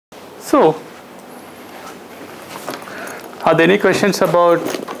So, are there any questions about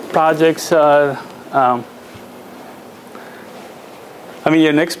projects? I mean,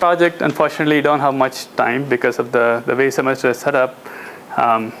 your next project, unfortunately, you don't have much time because of the way semester is set up.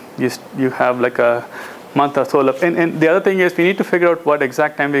 You have like a month or so left. And the other thing is we need to figure out what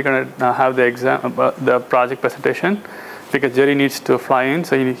exact time we're going to have the exam, the project presentation, because Jerry needs to fly in,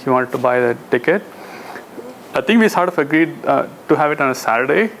 so he wanted to buy the ticket. I think we sort of agreed to have it on a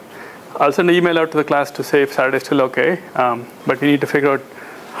Saturday. I'll send an email out to the class to say if Saturday is still okay, but we need to figure out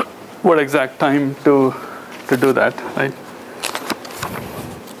what exact time to do that, right?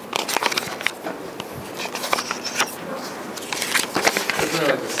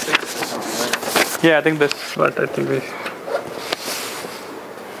 Yeah, I think that's what I think we.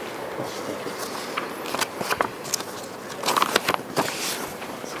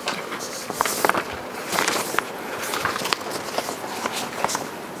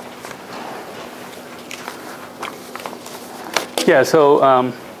 Yeah,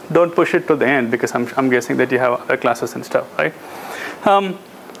 so don't push it to the end because I'm guessing that you have other classes and stuff, right?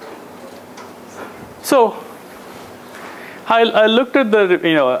 So I looked at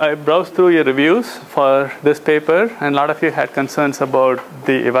I browsed through your reviews for this paper, and a lot of you had concerns about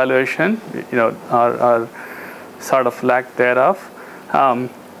the evaluation, or sort of lack thereof.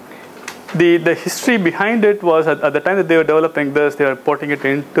 The history behind it was at the time that they were developing this, they were porting it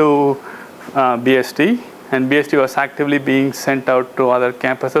into BSD, and BSD was actively being sent out to other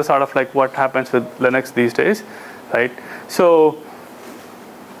campuses, sort of like what happens with Linux these days, right? So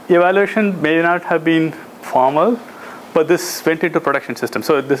evaluation may not have been formal, but this went into production system.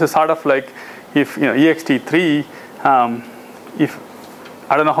 So this is sort of like if ext3, if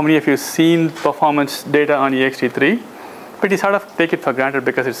I don't know how many of you have seen performance data on ext3, but you sort of take it for granted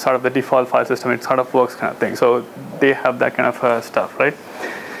because it's sort of the default file system. It sort of works kind of thing. So they have that kind of stuff, right?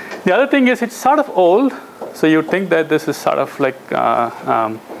 The other thing is it's sort of old, so you'd think that this is sort of like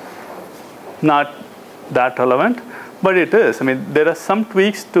not that relevant, but it is. I mean, there are some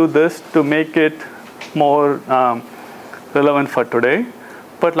tweaks to this to make it more relevant for today,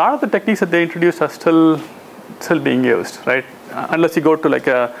 but a lot of the techniques that they introduced are still being used, right? Unless you go to like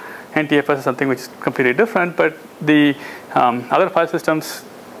a NTFS or something which is completely different, but the other file systems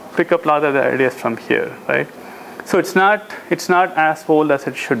pick up a lot of the ideas from here, right? So it's not as old as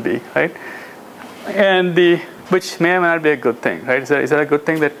it should be, right? And which may or may not be a good thing, right? Is that a good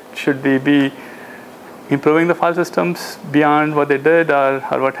thing that should be improving the file systems beyond what they did, or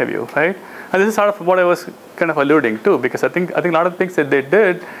what have you, right? And this is sort of what I was kind of alluding to, because I think a lot of things that they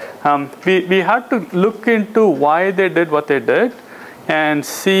did, we had to look into why they did what they did and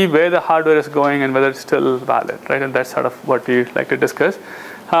see where the hardware is going and whether it's still valid, right? And that's sort of what we like to discuss.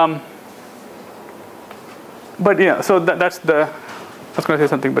 But yeah, so that's I was going to say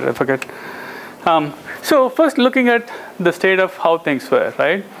something, but I forget. So first, looking at the state of how things were,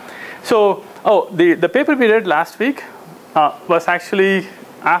 right? So, the paper we read last week was actually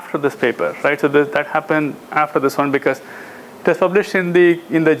after this paper, right? So that happened after this one because it was published in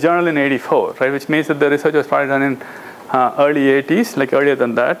the journal in '84, right? Which means that the research was probably done in early '80s, like earlier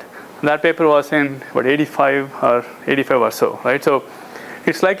than that. And that paper was in what, 85 or so, right? So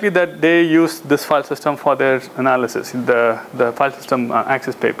it's likely that they used this file system for their analysis in the file system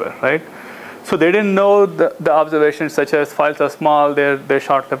access paper, right? So they didn't know the observations such as files are small, they're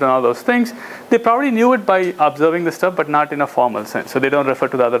short-lived and all those things. They probably knew it by observing the stuff, but not in a formal sense. So they don't refer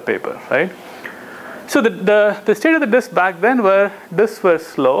to the other paper, right? So the state of the disk back then were disks were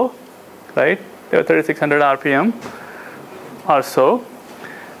slow, right? They were 3600 RPM or so.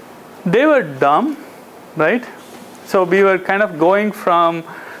 They were dumb, right? So we were kind of going from,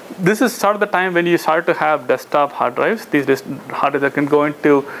 this is sort of the time when you start to have desktop hard drives. These hard drives that can go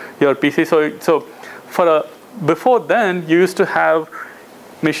into your PC. So before then, you used to have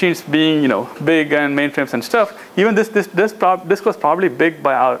machines being big and mainframes and stuff. Even this was probably big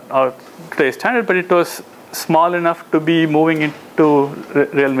by our today's standard, but it was small enough to be moving into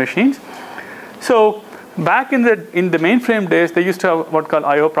real machines. So back in the mainframe days, they used to have what called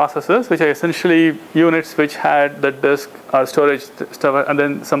I/O processors, which are essentially units which had the disk or storage stuff and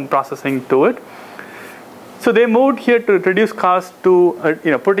then some processing to it. So they moved here to reduce cost to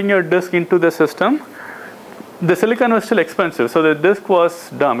putting your disk into the system. The silicon was still expensive, so the disk was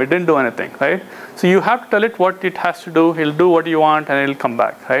dumb. It didn't do anything, right? So you have to tell it what it has to do. It'll do what you want, and it'll come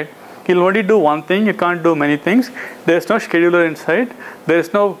back, right? It'll only do one thing. You can't do many things. There's no scheduler inside.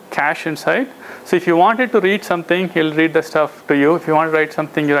 There's no cache inside. So if you wanted to read something, he'll read the stuff to you. If you want to write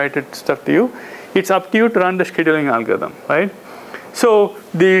something, you write it stuff to you. It's up to you to run the scheduling algorithm, right? So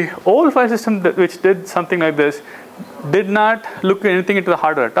the old file system which did something like this did not look anything into the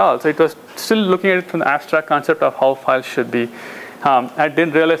hardware at all. So it was still looking at it from the abstract concept of how files should be. I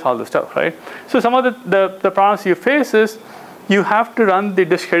didn't realize all the stuff, right? So some of the problems you face is you have to run the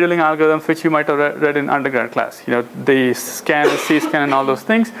disk scheduling algorithms, which you might have read in undergrad class. You know, the scan, C-scan, and all those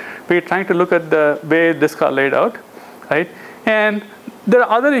things. But you're trying to look at the way disks are laid out, right? And there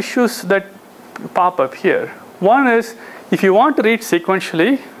are other issues that pop up here. One is if you want to read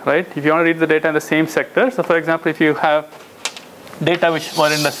sequentially, right? If you want to read the data in the same sector. So for example, if you have data which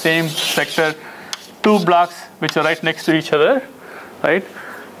were in the same sector, 2 blocks which are right next to each other, right?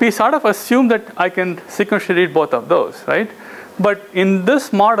 We sort of assume that I can sequentially read both of those, right? But in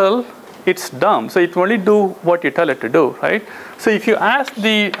this model, it's dumb. So it will only do what you tell it to do, right? So if you ask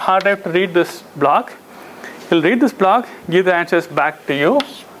the hard drive to read this block, it'll read this block, give the answers back to you,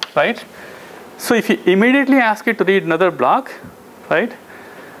 right? So if you immediately ask it to read another block, right,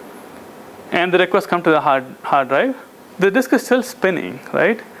 and the request comes to the hard drive, the disk is still spinning,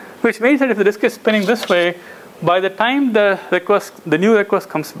 right? Which means that if the disk is spinning this way, by the time the new request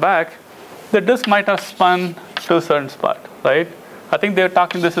comes back, the disk might have spun to a certain spot, right? I think they're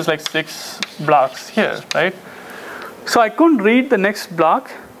talking this is like 6 blocks here, right? So I couldn't read the next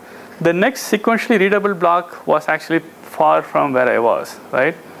block. The next sequentially readable block was actually far from where I was,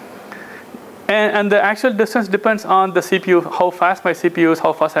 right? And the actual distance depends on the CPU, how fast my CPU is,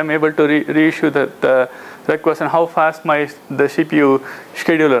 how fast I'm able to reissue the request, and how fast the CPU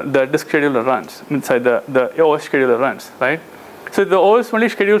scheduler, the disk scheduler runs inside the OS scheduler runs, right? So if the OS only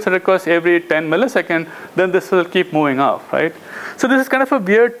schedules a request every 10 milliseconds, then this will keep moving up, right? So this is kind of a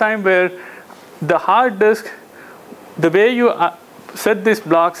weird time where the hard disk, the way you set these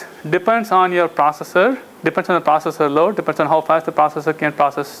blocks depends on your processor, depends on the processor load, depends on how fast the processor can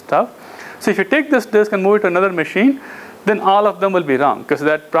process stuff. So if you take this disk and move it to another machine, then all of them will be wrong because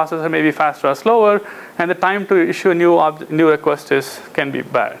that processor may be faster or slower, and the time to issue a new request can be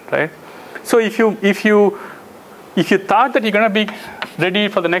bad, right? So if you thought that you're going to be ready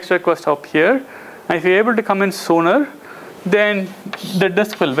for the next request up here, and if you're able to come in sooner, then the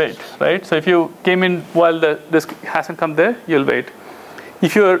disk will wait, right? So if you came in while the disk hasn't come there, you'll wait.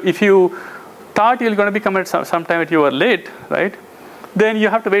 If you thought you're going to be coming sometime that you were late, right? Then you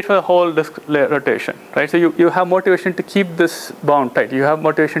have to wait for the whole disk rotation, right? So you have motivation to keep this bound tight. You have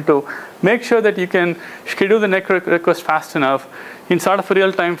motivation to make sure that you can schedule the next request fast enough in sort of a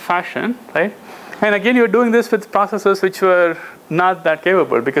real-time fashion, right? And again, you're doing this with processors which were not that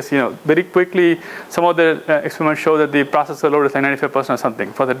capable because, very quickly, some of the experiments show that the processor load is like 95% or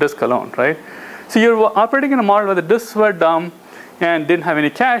something for the disk alone, right? So you're operating in a model where the disks were dumb and didn't have any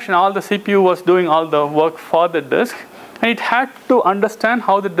cache, and all the CPU was doing all the work for the disk. And it had to understand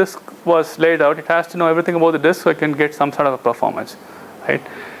how the disk was laid out. It has to know everything about the disk so it can get some sort of a performance, right?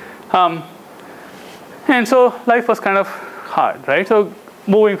 And so life was kind of hard, right? So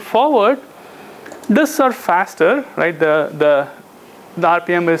moving forward, disks are faster, right? The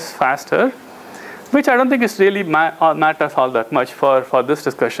RPM is faster, which I don't think is really matters all that much for this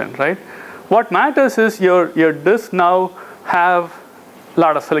discussion, right? What matters is your disk now have a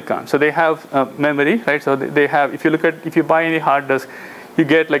lot of silicon. So they have memory, right? So they have, if you buy any hard disk, you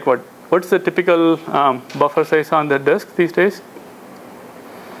get like what's the typical buffer size on the disk these days?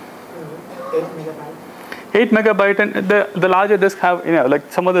 8 megabyte. 8 megabyte, and the larger disks have,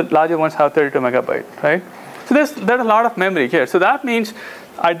 like some of the larger ones have 32 megabyte, right? So there's a lot of memory here. So that means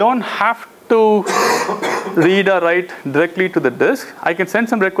I don't have to read or write directly to the disk. I can send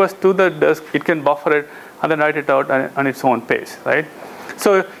some request to the disk. It can buffer it and then write it out on its own pace, right?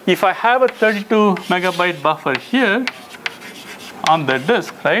 So if I have a 32 megabyte buffer here on the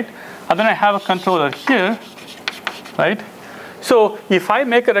disk, right, and then I have a controller here, right? So if I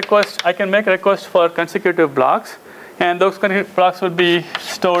make a request, I can make a request for consecutive blocks, and those consecutive blocks will be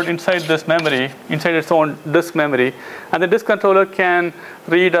stored inside this memory, inside its own disk memory, and the disk controller can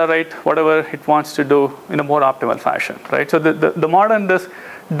read or write whatever it wants to do in a more optimal fashion, right? So the modern disks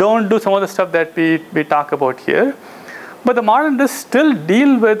don't do some of the stuff that we talk about here. But the modern disks still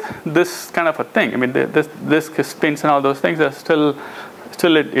deal with this kind of a thing. I mean, this disk spins and all those things are still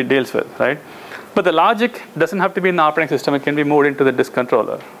it deals with, right? But the logic doesn't have to be in the operating system. It can be moved into the disk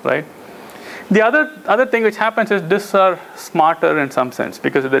controller, right? The other thing which happens is disks are smarter in some sense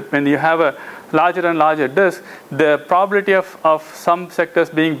because when you have a larger and larger disk, the probability of some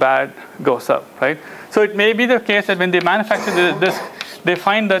sectors being bad goes up, right? So it may be the case that when they manufacture the disk, they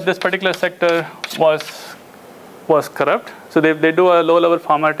find that this particular sector was corrupt. So they do a low-level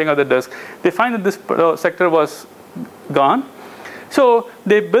formatting of the disk. They find that this sector was gone. So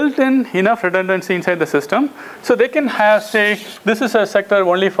they built in enough redundancy inside the system. So they can say, this is a sector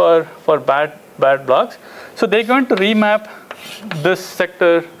only for bad bad blocks. So they're going to remap this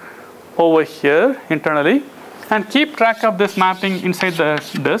sector over here internally and keep track of this mapping inside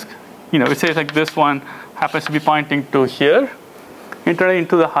the disk. It says like this one happens to be pointing to here, internally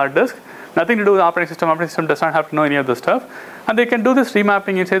into the hard disk. Nothing to do with the operating system. Operating system does not have to know any of this stuff. And they can do this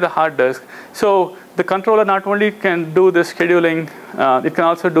remapping inside the hard disk. So the controller not only can do this scheduling, it can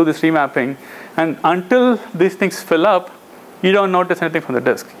also do this remapping. And until these things fill up, you don't notice anything from the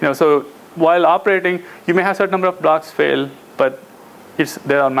disk. So while operating, you may have a certain number of blocks fail, but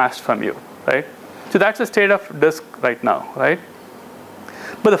they are masked from you, right? So that's the state of disk right now, right?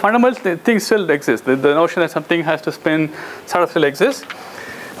 But the fundamental thing still exists. The notion that something has to spin sort of still exists.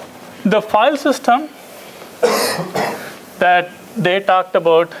 The file system that they talked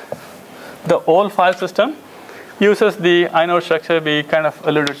about, the old file system, uses the inode structure we kind of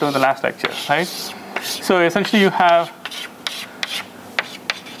alluded to in the last lecture, right? So essentially you have,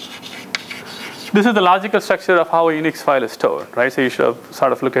 this is the logical structure of how a Unix file is stored, right? So you should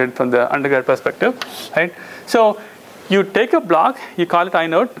sort of look at it from the undergrad perspective, right? So you take a block, you call it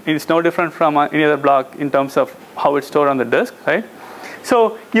inode. It's no different from any other block in terms of how it's stored on the disk, right?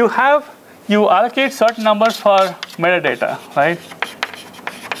 So you allocate certain numbers for metadata, right?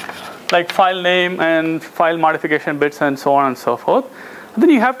 Like file name and file modification bits and so on and so forth. And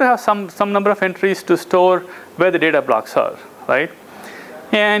then you have to have some number of entries to store where the data blocks are, right?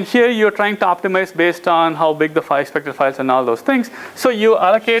 And here you're trying to optimize based on how big the expected files and all those things. So you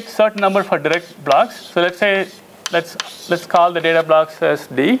allocate certain number for direct blocks. So let's say, let's call the data blocks as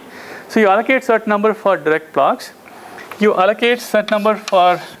D. So you allocate certain number for direct blocks. You allocate certain number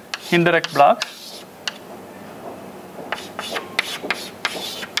for indirect blocks,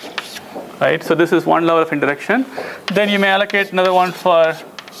 right? So this is one level of indirection. Then you may allocate another one for,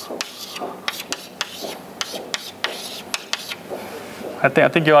 I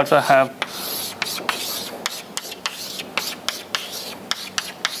think you also have,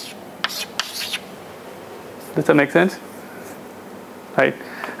 does that make sense? Right?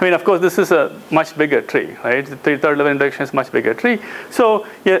 I mean, of course, this is a much bigger tree, right? The third level indirection is a much bigger tree. So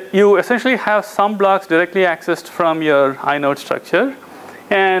you essentially have some blocks directly accessed from your inode structure.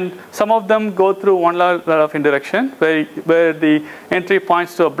 And some of them go through one level of indirection where the entry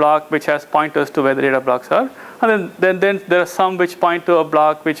points to a block which has pointers to where the data blocks are. And then there are some which point to a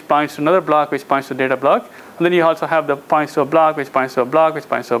block which points to another block which points to data block. And then you also have the points to a block which points to a block which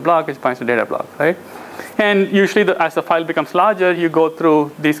points to a block which points to data block, right? And usually, as the file becomes larger, you go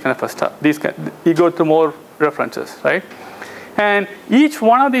through these kind of stuff. You go through more references, right? And each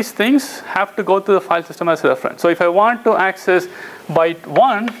one of these things have to go through the file system as a reference. So if I want to access byte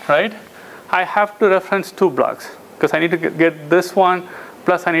 1, right, I have to reference 2 blocks because I need to get this one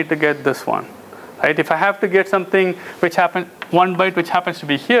plus I need to get this one, right? If I have to get something which happens, 1 byte which happens to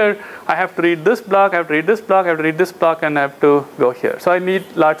be here, I have to read this block, I have to read this block, I have to read this block, and I have to go here. So I need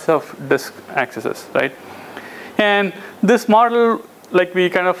lots of disk accesses, right? And this model, like we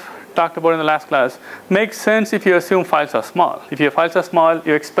kind of talked about in the last class, makes sense if you assume files are small. If your files are small,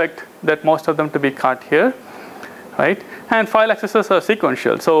 you expect that most of them to be caught here, right? And file accesses are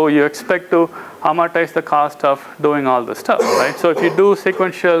sequential, so you expect to amortize the cost of doing all this stuff, right? So if you do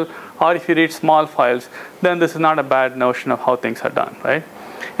sequential or if you read small files, then this is not a bad notion of how things are done, right?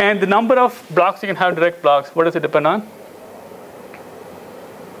 And the number of blocks you can have direct blocks, what does it depend on?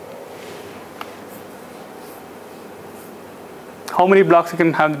 How many blocks you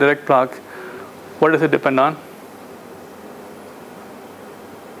can have the direct block? What does it depend on?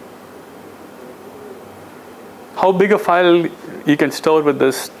 How big a file you can store with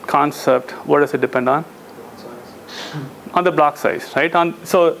this concept, what does it depend on? On the block size, right?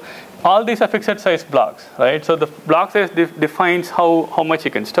 So all these are fixed size blocks, right? So the block size defines how much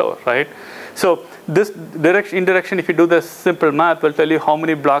you can store, right? So this indirection, if you do the simple math, will tell you how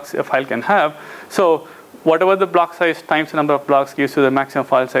many blocks a file can have. So whatever the block size times the number of blocks gives you the maximum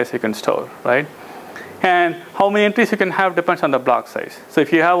file size you can store, right? And how many entries you can have depends on the block size. So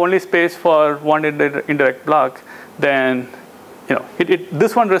if you have only space for one indirect block, then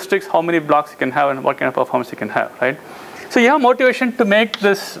this one restricts how many blocks you can have and what kind of performance you can have, right? So you have motivation to make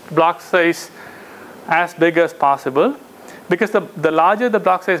this block size as big as possible, because the larger the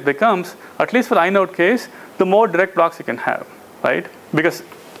block size becomes, at least for the inode case, the more direct blocks you can have, right? Because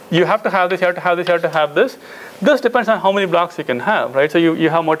you have to have this, you have to have this, you have to have this. This depends on how many blocks you can have, right? So you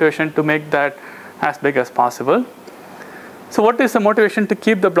have motivation to make that as big as possible. So what is the motivation to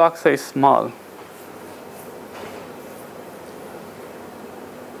keep the block size small?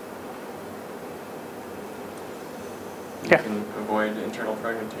 You can avoid internal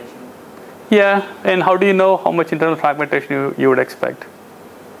fragmentation. Yeah, and how do you know how much internal fragmentation you would expect?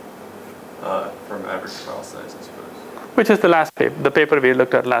 average file size, I suppose. Which is the last paper, the paper we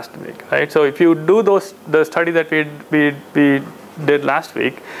looked at last week, right? So if you do the study that we did last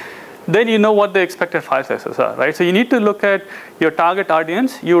week, then you know what the expected file sizes are, right? So you need to look at your target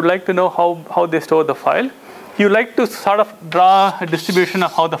audience. You would like to know how they store the file. You like to sort of draw a distribution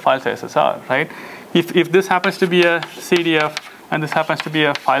of how the file sizes are, right? If this happens to be a CDF and this happens to be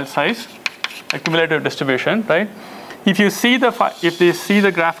a file size, a cumulative distribution, right? If you see if they see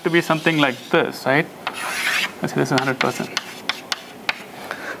the graph to be something like this, right? Let's say this is 100%.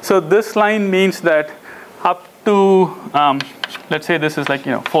 So this line means that up to let's say this is like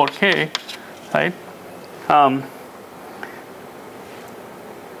 4K, right?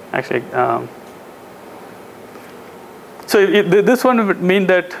 Actually, so this one would mean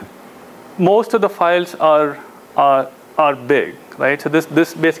that most of the files are big, right? So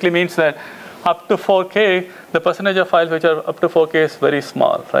this basically means that up to 4K, the percentage of files which are up to 4K is very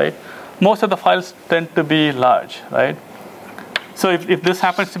small, right? Most of the files tend to be large, right? So if this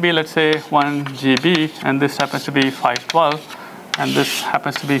happens to be, let's say, 1 GB, and this happens to be 512, and this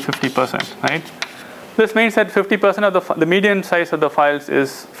happens to be 50%, right? This means that 50% of the median size of the files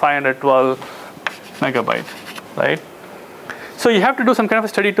is 512 megabyte, right? So you have to do some kind of a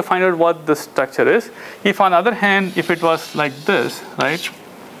study to find out what the structure is. If on the other hand, if it was like this, right?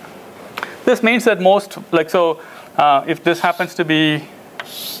 This means that most, like, so if this happens to be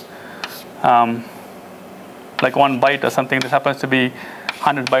like 1 byte or something, this happens to be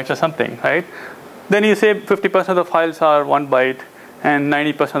 100 bytes or something, right? Then you say 50% of the files are 1 byte and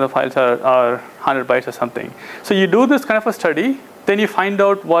 90% of the files are 100 bytes or something. So you do this kind of a study, then you find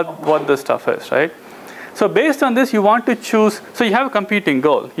out what the stuff is, right? So based on this, you want to choose, so you have a competing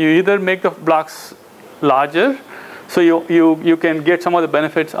goal. You either make the blocks larger, so you can get some of the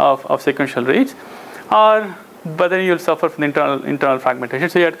benefits of sequential reads, but then you'll suffer from the internal fragmentation.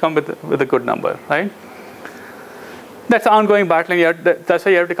 So you have to come with a good number, right? That's ongoing battling. That's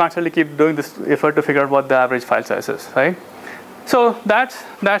why you have to constantly keep doing this effort to figure out what the average file size is, right? So that's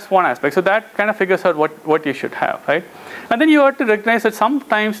one aspect. So that kind of figures out what you should have, right? And then you have to recognize that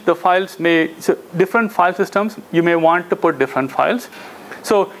sometimes the files so different file systems, you may want to put different files.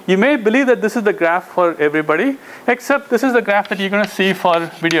 So you may believe that this is the graph for everybody, except this is the graph that you're going to see for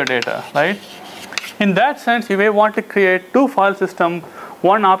video data, right? In that sense, you may want to create 2 file systems,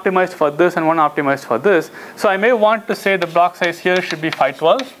 one optimized for this and one optimized for this. So I may want to say the block size here should be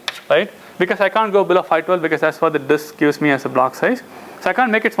 512, right? Because I can't go below 512 because that's what the disk gives me as a block size. So I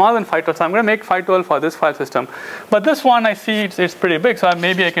can't make it smaller than 512. So I'm going to make 512 for this file system. But this one I see it's pretty big. So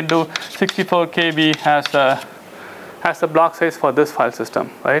maybe I can do 64 KB as the block size for this file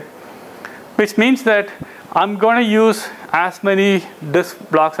system, right? Which means that I'm going to use as many disk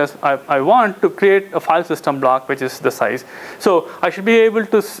blocks as I want to create a file system block, which is the size. So I should be able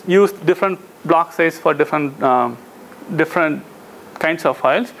to use different block size for different kinds of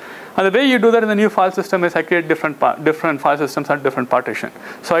files. And the way you do that in the new file system is I create different file systems and different partition.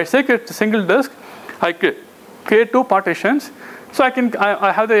 So I take a single disk, I create 2 partitions. So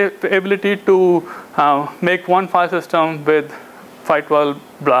I have the ability to make one file system with 512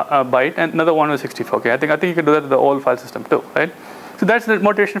 byte and another one with 64K. I think you can do that with the old file system too, right? So that's the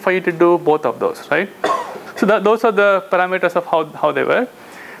motivation for you to do both of those, right? So those are the parameters of how they were.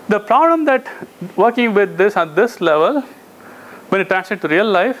 The problem that working with this at this level, when it translates to real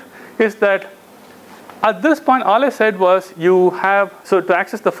life, is that at this point, all I said was so to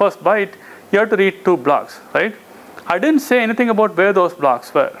access the first byte, you have to read 2 blocks, right? I didn't say anything about where those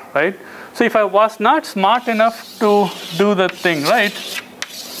blocks were, right? So if I was not smart enough to do the thing right,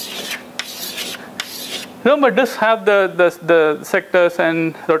 remember disks have the sectors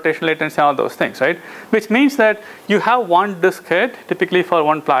and rotation latency and all those things, right? Which means that you have one disk head, typically for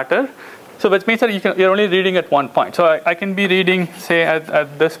one platter. So which means that you're only reading at one point. So I can be reading, say,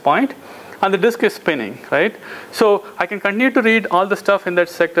 at this point, and the disk is spinning, right? So I can continue to read all the stuff in that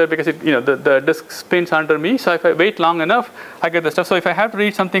sector because the disk spins under me. So if I wait long enough, I get the stuff. So if I have to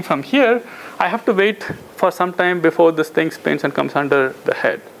read something from here, I have to wait for some time before this thing spins and comes under the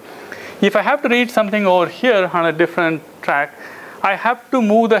head. If I have to read something over here on a different track, I have to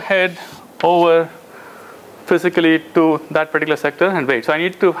move the head over physically to that particular sector and wait. So I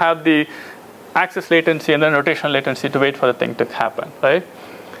need to have the access latency and then rotational latency to wait for the thing to happen, right?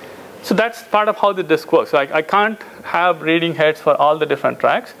 So that's part of how the disk works. So I can't have reading heads for all the different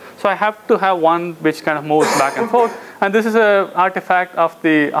tracks. So I have to have one which kind of moves back and forth. And this is an artifact of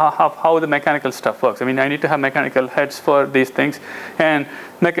how the mechanical stuff works. I mean, I need to have mechanical heads for these things. And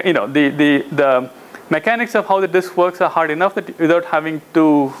the mechanics of how the disk works are hard enough that without having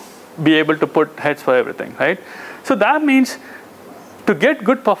to be able to put heads for everything, right? So that means to get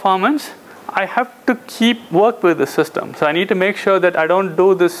good performance, I have to work with the system. So I need to make sure that I don't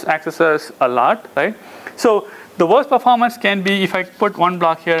do this accessors a lot, right? So the worst performance can be if I put one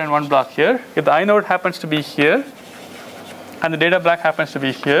block here and one block here. If the inode happens to be here, and the data block happens to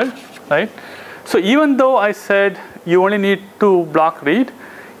be here, right? So even though I said you only need 2 block read,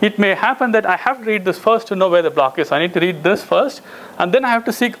 it may happen that I have to read this first to know where the block is. So I need to read this first, and then I have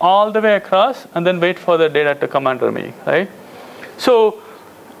to seek all the way across, and then wait for the data to come under me, right? So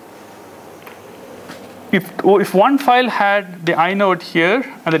if one file had the inode here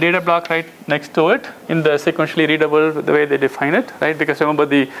and the data block right next to it in the sequentially readable the way they define it, right? Because remember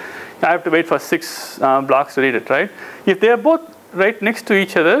I have to wait for 6 blocks to read it, right? If they are both right next to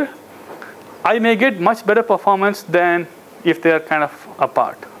each other, I may get much better performance than if they are kind of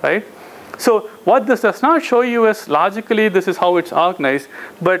apart, right? So what this does not show you is logically this is how it's organized,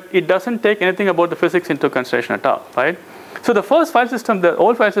 but it doesn't take anything about the physics into consideration at all, right? So the first file system, the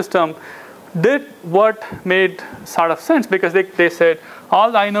old file system, did what made sort of sense because they said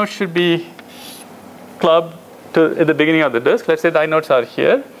all the inodes should be clubbed at the beginning of the disk. Let's say the inodes are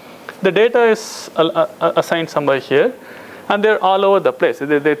here. The data is assigned somewhere here, and they're all over the place.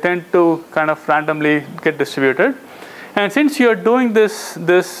 They tend to kind of randomly get distributed. And since you're doing this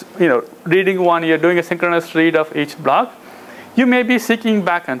reading one, you're doing a synchronous read of each block, you may be seeking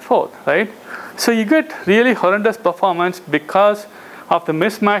back and forth, right? So you get really horrendous performance because of the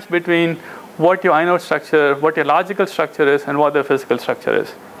mismatch between what your inode structure, what your logical structure is, and what the physical structure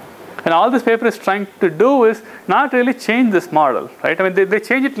is. And all this paper is trying to do is not really change this model, right? I mean, they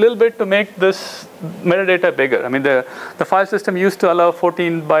change it a little bit to make this metadata bigger. I mean, the file system used to allow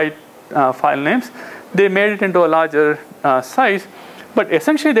 14-byte file names. They made it into a larger size, but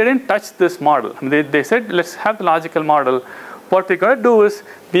essentially they didn't touch this model. I mean, they said, let's have the logical model. What we're going to do is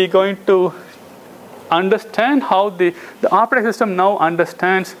we're going to understand how the operating system now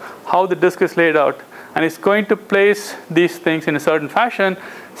understands how the disk is laid out, and it's going to place these things in a certain fashion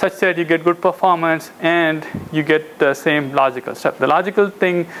such that you get good performance and you get the same logical step. The logical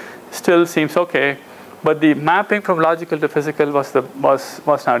thing still seems okay, but the mapping from logical to physical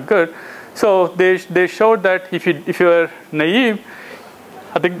was not good. So they showed that if you were naive,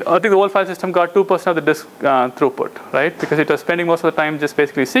 I think the old file system got 2% of the disk throughput, right? Because it was spending most of the time just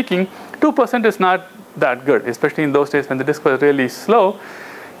basically seeking. 2% is not that good, especially in those days when the disk was really slow.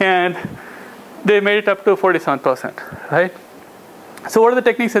 And they made it up to 47%, right? So what are the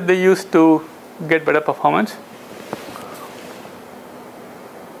techniques that they use to get better performance?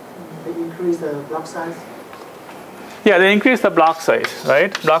 They increase the block size. Yeah, they increase the block size,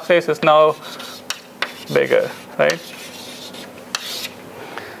 right? Block size is now bigger, right?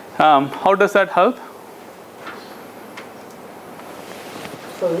 How does that help?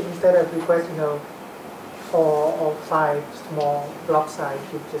 So instead of requesting 4 or 5 small block size,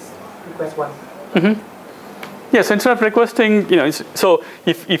 you just request one. Mm-hmm. Yeah, so instead of requesting, so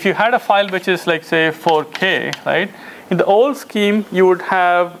if you had a file which is like say 4K, right? In the old scheme, you would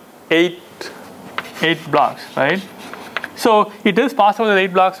have 8 blocks, right? So it is possible that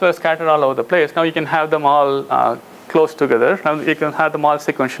 8 blocks were scattered all over the place. Now you can have them all close together. Now you can have them all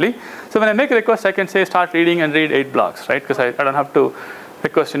sequentially. So when I make a request, I can say start reading and read 8 blocks, right? Because I don't have to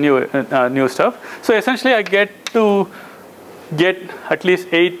request a new stuff. So essentially, I get to get at least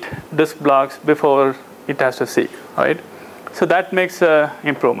 8 disk blocks before it has to seek, right? So that makes an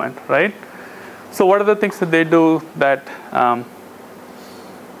improvement, right? So what are the things that they do that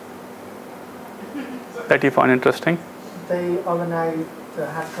that you find interesting? They organize the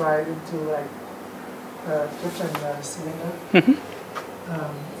hard drive into like different cylinders. Mm-hmm.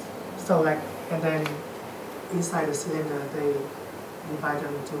 So like, and then inside the cylinder, they divide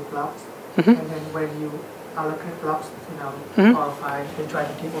them into blocks. Mm-hmm. And then when you allocate blocks, mm-hmm. or five, they try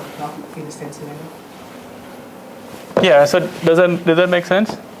to keep all the blocks in the same cylinder. Yeah. So does that make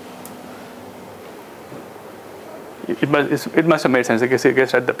sense? It must have made sense because you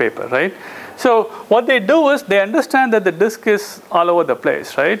guys read the paper, right? So what they do is they understand that the disk is all over the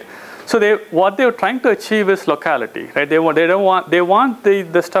place, right? So what they're trying to achieve is locality, right? They want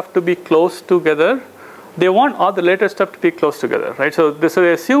the stuff to be close together. They want all the later stuff to be close together, right? So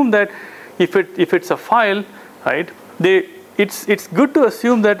they assume that if it's a file, right? It's good to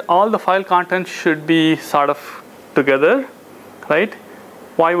assume that all the file content should be sort of together, right?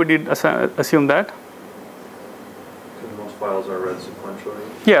 Why would you assume that? Files are read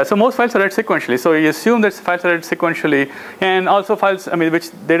sequentially. Yeah, so most files are read sequentially. So you assume that files are read sequentially, and also files,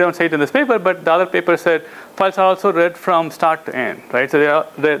 which they don't say it in this paper, but the other paper said files are also read from start to end, right? So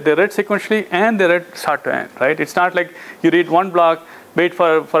they're read sequentially and they're read start to end, right? It's not like you read one block, wait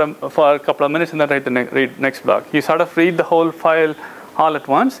for a couple of minutes, and then read next block. You sort of read the whole file all at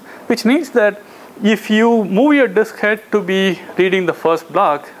once, which means that if you move your disk head to be reading the first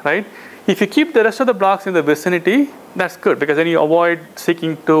block, right? If you keep the rest of the blocks in the vicinity, that's good because then you avoid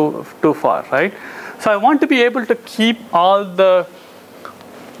seeking too far, right? So I want to be able to keep all the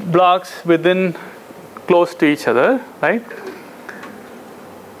blocks within close to each other, right?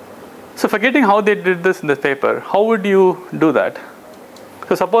 So forgetting how they did this in the paper, how would you do that?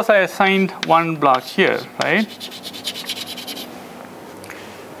 So suppose I assigned one block here, right?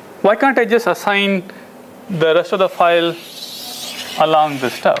 Why can't I just assign the rest of the file along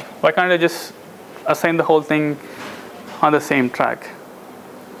this stuff? Why can't I just assign the whole thing on the same track?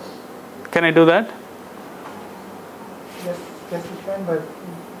 Can I do that? Yes, you can, but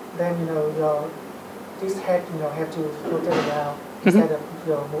then your this head have to rotate around instead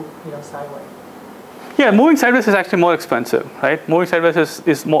of move sideways. Yeah, moving sideways is actually more expensive, right? Moving sideways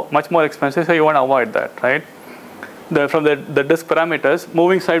is much more expensive, so you want to avoid that, right? From the disk parameters,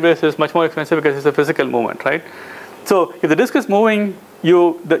 moving sideways is much more expensive because it's a physical movement, right? So if the disk is moving,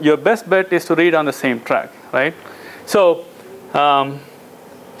 your best bet is to read on the same track, right? So,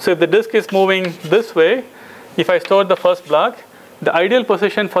 so if the disk is moving this way, if I store the first block, the ideal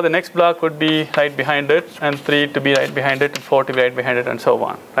position for the next block would be right behind it, and 3 to be right behind it, and 4 to be right behind it, and so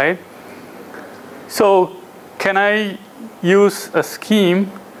on, right? So can I use a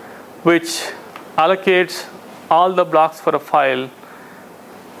scheme which allocates all the blocks for a file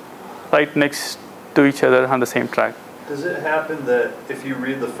right next to each other on the same track? Does it happen that if you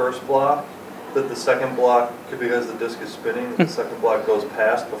read the first block, that the second block, because the disk is spinning, the second block goes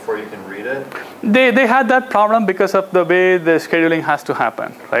past before you can read it? They had that problem because of the way the scheduling has to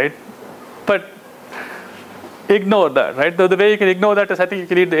happen, right? But ignore that, right? The way you can ignore that is I think you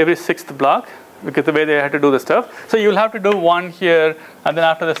can read every 6th block because the way they had to do the stuff. So you'll have to do 1 here, and then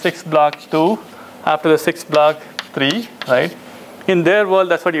after the 6th block 2, after the 6th block 3, right? In their world,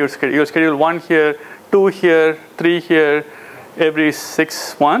 that's what you would schedule. You would schedule 1 here, 2 here, 3 here, every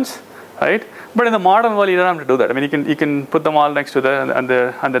 6 once, right? But in the modern world, you don't have to do that. I mean, you can put them all next to and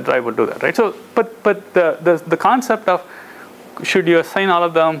the drive would do that, right? So, but the concept of should you assign all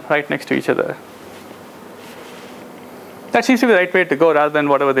of them right next to each other? That seems to be the right way to go rather than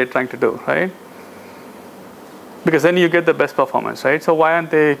whatever they're trying to do, right? Because then you get the best performance, right? So why aren't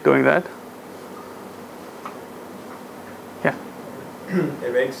they doing that? Yeah.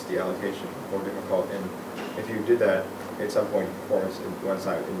 It makes the allocation more difficult, and if you did that, at some point, performance in one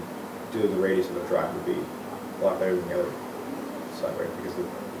side and do the radius of the drive would be a lot better than the other side, right?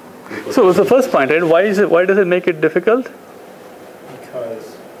 Because so the first point, right? Why does it make it difficult?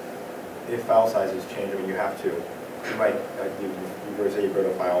 Because if file sizes change, I mean, you might say you wrote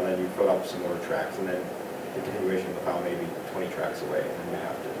a file and then you fill up some more tracks, and then the continuation of the file may be 20 tracks away, and then you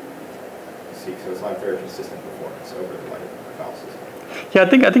have to seek. So it's not very consistent performance over the life of the file system. Yeah,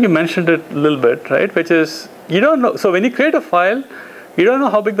 I think you mentioned it a little bit, right? Which is you don't know. So when you create a file, you don't know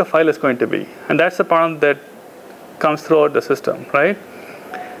how big the file is going to be, and that's the problem that comes throughout the system, right?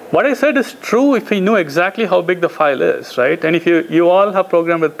 What I said is true if you know exactly how big the file is, right? And if you all have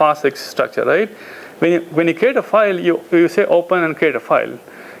programmed with POSIX structure, right? When you create a file, you say open and create a file.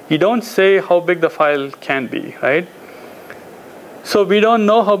 You don't say how big the file can be, right? So we don't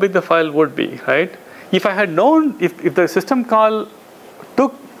know how big the file would be, right? If I had known, if the system call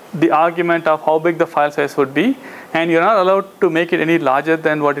took the argument of how big the file size would be, and you're not allowed to make it any larger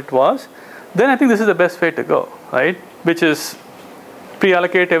than what it was, then I think this is the best way to go, right? Which is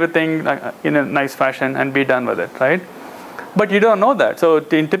pre-allocate everything in a nice fashion and be done with it, right? But you don't know that. So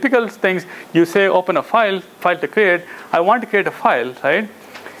in typical things, you say open a file to create. I want to create a file, right?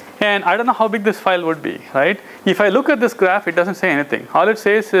 And I don't know how big this file would be, right? If I look at this graph, it doesn't say anything. All it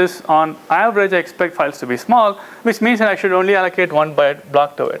says is on average, I expect files to be small, which means that I should only allocate 1 byte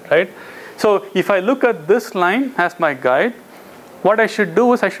block to it, right? So if I look at this line as my guide, what I should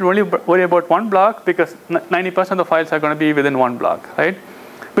do is I should only worry about 1 block because 90% of the files are going to be within 1 block, right?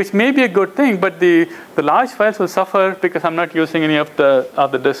 Which may be a good thing, but the large files will suffer because I'm not using any of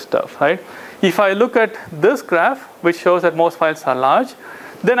the disk stuff, right? If I look at this graph, which shows that most files are large,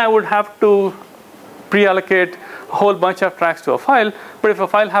 then I would have to pre-allocate a whole bunch of tracks to a file. But if a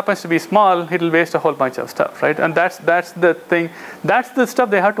file happens to be small, it'll waste a whole bunch of stuff, right? And that's the thing. That's the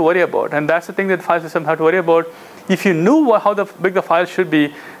stuff they have to worry about, and that's the thing that file systems have to worry about. If you knew how big the file should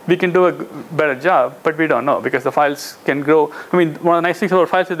be, we can do a better job, but we don't know because the files can grow. I mean, one of the nice things about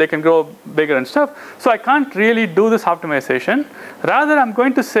files is they can grow bigger and stuff. So I can't really do this optimization. Rather, I'm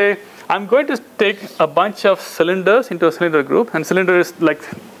going to take a bunch of cylinders into a cylinder group, and cylinder is like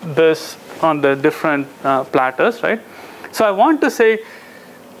this on the different platters, right? So I want to say,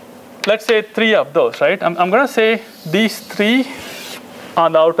 let's say 3 of those, right? I'm going to say these 3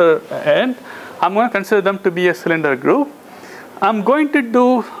 on the outer end, I'm going to consider them to be a cylinder group. I'm going to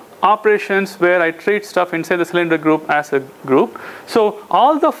do operations where I treat stuff inside the cylinder group as a group. So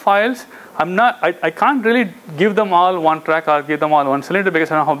all the files, I can't really give them all one track or give them all one cylinder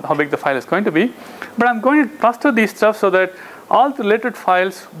because I don't know how big the file is going to be. But I'm going to cluster these stuff so that all the related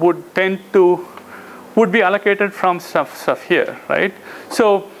files would be allocated from stuff here, right?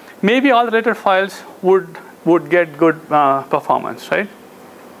 So maybe all the related files would get good performance, right?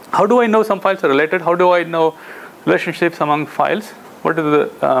 How do I know some files are related? How do I know relationships among files? What is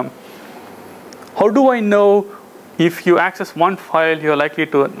the how do I know if you access one file, you're likely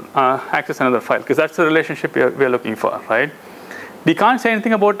to access another file? Because that's the relationship we are looking for, right? We can't say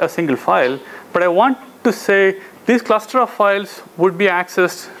anything about a single file, but I want to say this cluster of files would be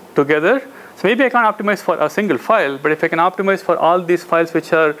accessed together. So maybe I can't optimize for a single file, but if I can optimize for all these files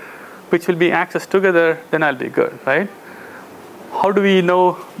which will be accessed together, then I'll be good, right? How do we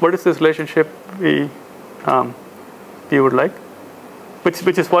know what is this relationship we would like?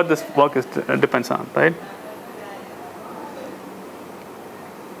 Which is what this work depends on, right?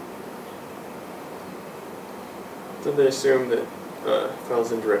 So they assume that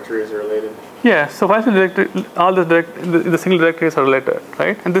files and directories are related? Yeah, so files and directory, all the single directories are related,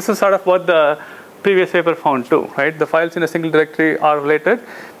 right? And this is sort of what the previous paper found too, right? The files in a single directory are related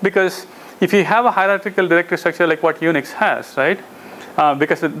because if you have a hierarchical directory structure like what UNIX has, right?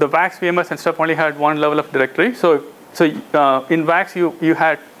 Because the VAX, VMS and stuff only had one level of directory. So in VAX you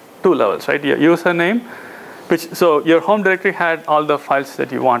had two levels, right? Your username, so your home directory had all the files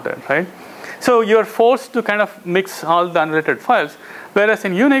that you wanted, right? So you're forced to kind of mix all the unrelated files, whereas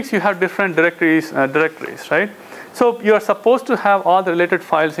in Unix you have different directories, right? So you're supposed to have all the related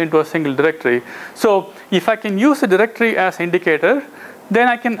files into a single directory. So if I can use a directory as indicator, then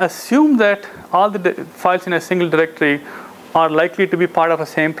I can assume that all the files in a single directory are likely to be part of a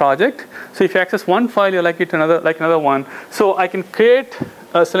same project. So if you access one file, you're likely to like another one. So I can create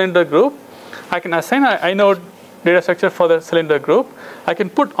a cylinder group. I can assign an inode data structure for the cylinder group. I can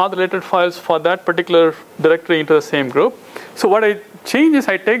put all the related files for that particular directory into the same group. So what I change is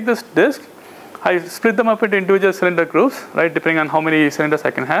I take this disk, I split them up into individual cylinder groups, right, depending on how many cylinders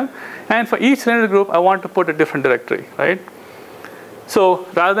I can have. And for each cylinder group, I want to put a different directory, right? So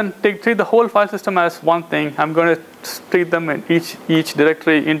rather than treat the whole file system as one thing, I'm going to treat them in each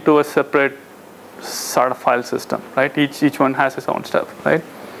directory into a separate sort of file system, right? Each one has its own stuff, right?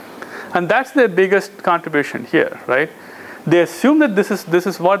 And that's their biggest contribution here, right? They assume that this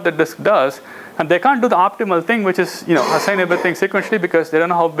is what the disk does, and they can't do the optimal thing, which is assign everything sequentially because they don't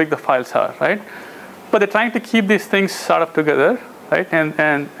know how big the files are, right? But they're trying to keep these things sort of together, right?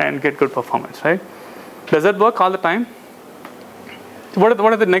 And get good performance, right? Does that work all the time? What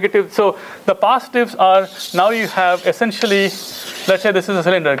are the negatives? So the positives are now you have essentially, let's say this is a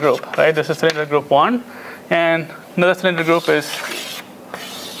cylinder group, right? This is cylinder group 1, and another cylinder group is,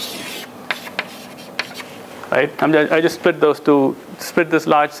 right? I just split this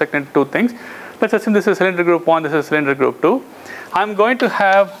large section into two things. Let's assume this is cylinder group 1, this is cylinder group 2. I'm going to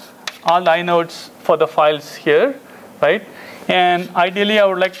have all the inodes for the files here, right? And ideally, I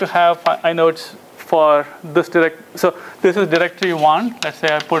would like to have inodes for this so this is directory 1. Let's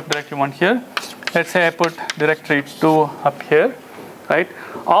say I put directory 1 here. Let's say I put directory 2 up here, right?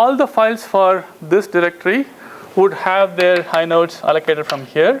 All the files for this directory would have their inodes allocated from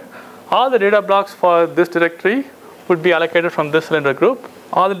here. All the data blocks for this directory would be allocated from this cylinder group.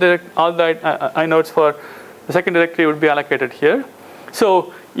 All the inodes for the second directory would be allocated here.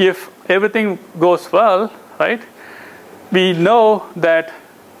 So if everything goes well, right, we know that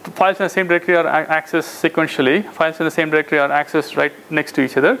files in the same directory are accessed sequentially. Files in the same directory are accessed right next to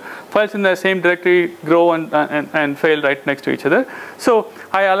each other. Files in the same directory grow and fail right next to each other. So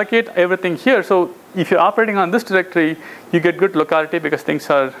I allocate everything here. So if you're operating on this directory, you get good locality because things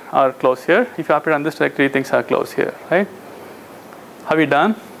are close here. If you operate on this directory, things are close here, right? Have we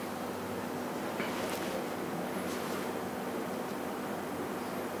done?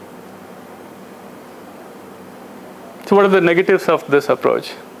 So what are the negatives of this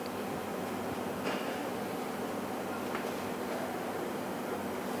approach?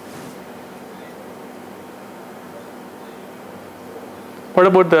 What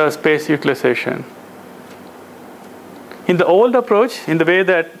about the space utilization? In the old approach, in the way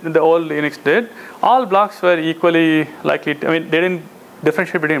that the old Unix did, all blocks were equally likely to, they didn't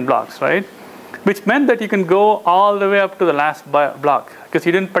differentiate between blocks, right? Which meant that you can go all the way up to the last block because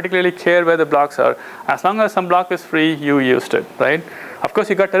you didn't particularly care where the blocks are. As long as some block is free, you used it, right? Of course,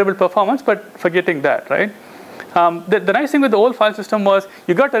 you got terrible performance, but forgetting that, right? The nice thing with the old file system was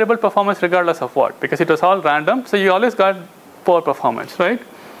you got terrible performance regardless of what, because it was all random. So you always got poor performance, right?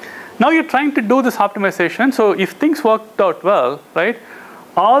 Now you're trying to do this optimization. So if things worked out well, right,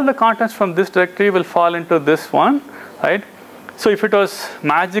 all the contents from this directory will fall into this one, right? So if it was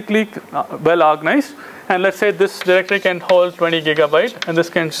magically well organized, and let's say this directory can hold 20 gigabyte, and this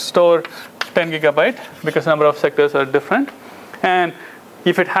can store 10 gigabyte because the number of sectors are different. And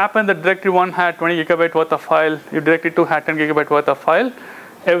if it happened that directory 1 had 20 gigabyte worth of file, if directory 2 had 10 gigabyte worth of file,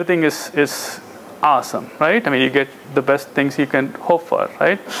 everything is awesome, right? I mean, you get the best things you can hope for,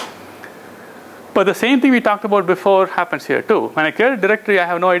 right? But the same thing we talked about before happens here too. When I create a directory, I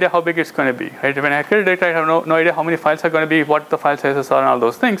have no idea how big it's going to be, right? When I create a directory, I have no idea how many files are going to be, what the file sizes are, and all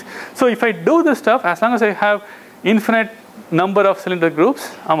those things. So if I do this stuff, as long as I have infinite number of cylinder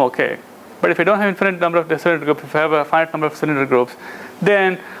groups, I'm okay. But if I don't have infinite number of cylinder groups, if I have a finite number of cylinder groups,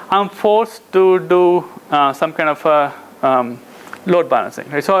 then I'm forced to do some kind of load balancing,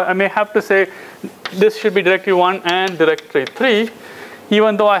 right? So I may have to say this should be directory 1 and directory 3,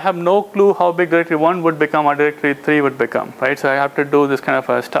 even though I have no clue how big directory 1 would become or directory 3 would become, right? So I have to do this kind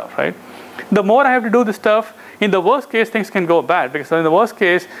of stuff, right? The more I have to do this stuff, in the worst case, things can go bad, because in the worst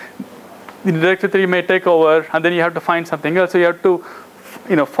case, the directory 3 may take over, and then you have to find something else. So you have to,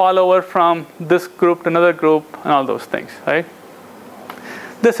 fall over from this group to another group and all those things, right?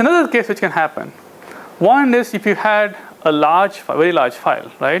 There's another case which can happen. One is if you had a very large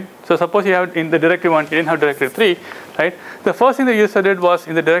file, right? So suppose you have in the directory 1, you didn't have directory 3, right? The first thing the user did was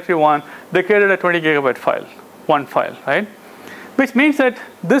in the directory 1, they created a 20 gigabyte file, one file, right? Which means that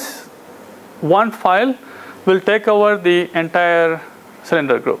this one file will take over the entire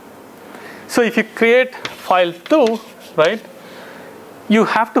cylinder group. So if you create file 2, right, you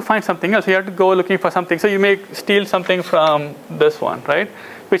have to find something else. You have to go looking for something. So you may steal something from this one, right?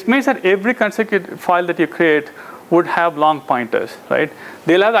 Which means that every consecutive file that you create would have long pointers, right?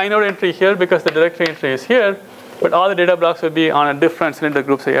 They'll have the inode entry here because the directory entry is here, but all the data blocks will be on a different cylinder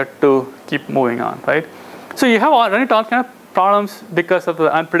group, so you have to keep moving on, right? So you have all kind of problems because of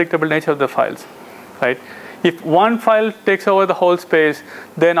the unpredictable nature of the files, right? If one file takes over the whole space,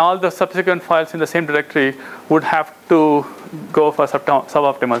 then all the subsequent files in the same directory would have to go for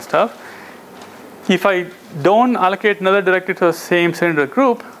suboptimal stuff. If I don't allocate another directory to the same cylinder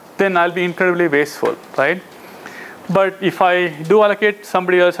group, then I'll be incredibly wasteful, right? But if I do allocate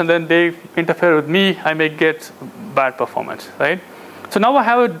somebody else and then they interfere with me, I may get bad performance, right? So now I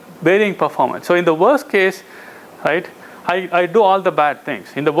have a varying performance. So in the worst case, right, I do all the bad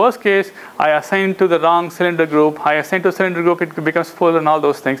things. In the worst case, I assign to the wrong cylinder group. I assign to a cylinder group, it becomes full and all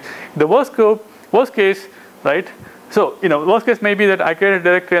those things. The worst case, right? So, worst case may be that I create a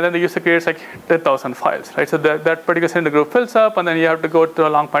directory and then the user creates like 10,000 files, right? So that particular cylinder group fills up and then you have to go to a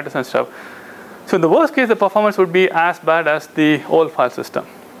long pointers and stuff. So in the worst case, the performance would be as bad as the old file system.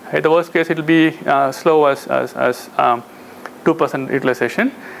 Right? The worst case, it will be slow as 2%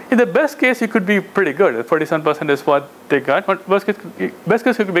 utilization. In the best case, it could be pretty good. 47% is what they got. But best case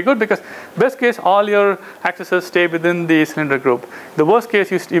could be good because best case, all your accesses stay within the cylinder group. The worst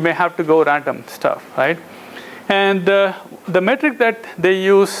case, you may have to go random stuff, right? And the metric that they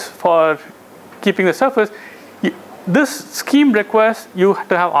use for keeping the stuff is this scheme requires you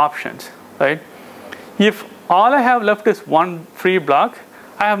to have options, right? If all I have left is one free block,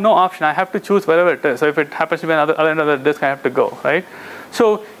 I have no option. I have to choose wherever it is. So if it happens to be other end of the disk, I have to go, right?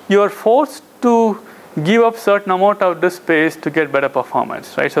 So you are forced to give up certain amount of disk space to get better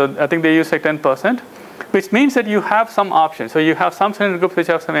performance, right? So I think they use like 10%, which means that you have some options. So you have some cylinder groups which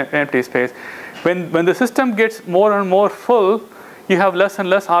have some empty space. When the system gets more and more full, you have less and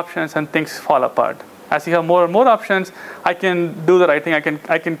less options and things fall apart. As you have more and more options, I can do the right thing.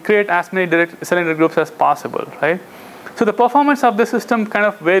 I can create as many direct cylinder groups as possible, right? So the performance of the system kind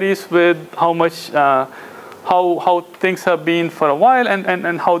of varies with how much, how things have been for a while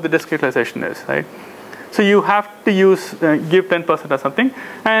and how the disk utilization is, right? So you have to give 10% or something.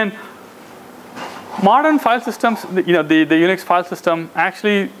 And modern file systems, the Unix file system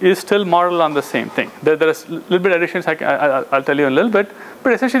actually is still modeled on the same thing. There is a little bit additions, I'll tell you in a little bit,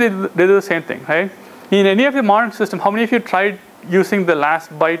 but essentially they do the same thing, right? In any of the modern system, how many of you tried using the last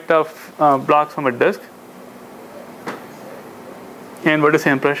byte of blocks from a disk? And what is the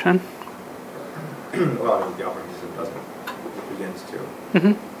impression? Well, the operating system begins to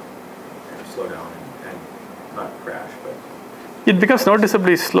slow down and not crash, but it becomes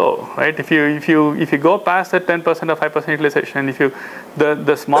noticeably slow, right? If you go past that 10% or 5% utilization,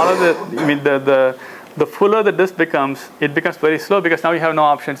 the smaller the the fuller the disk becomes, it becomes very slow because now you have no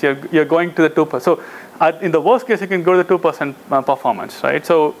options. You're going to the 2%. So in the worst case, you can go to the 2% performance, right?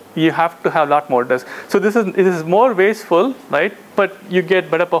 So you have to have a lot more disk. So it is more wasteful, right? But you get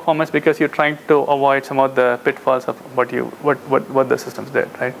better performance because you're trying to avoid some of the pitfalls of what the systems did,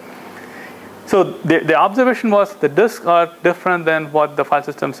 right? So the observation was the disks are different than what the file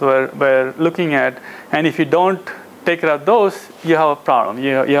systems were looking at, and if you don't take care of those, you have a problem.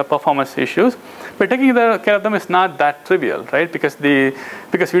 You have performance issues. But taking care of them is not that trivial, right? Because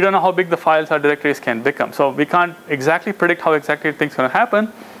we don't know how big the files or directories can become. So we can't exactly predict how exactly things are going to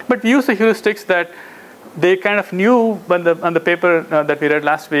happen. But we use the heuristics that they kind of knew when on the paper that we read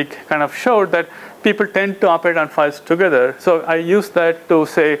last week kind of showed that people tend to operate on files together. So I used that to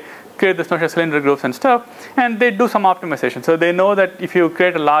say, create this notion of cylinder groups and stuff, and they do some optimization. So they know that if you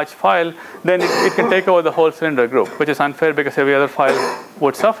create a large file, then it can take over the whole cylinder group, which is unfair because every other file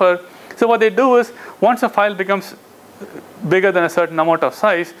would suffer. So what they do is, once a file becomes bigger than a certain amount of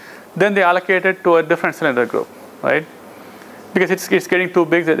size, then they allocate it to a different cylinder group, right? Because it's getting too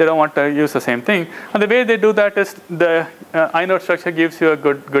big that they don't want to use the same thing. And the way they do that is the inode structure gives you a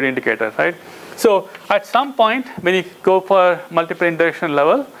good indicator, right? So at some point, when you go for multiple indirection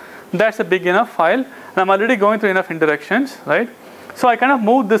level, that's a big enough file, and I'm already going through enough indirections, right? So I kind of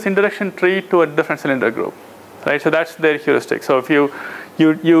move this indirection tree to a different cylinder group, right? So that's their heuristic. So if you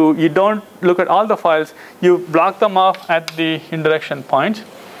don't look at all the files, you block them off at the indirection points.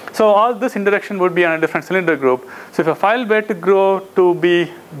 So all this indirection would be on a different cylinder group. So if a file were to grow to be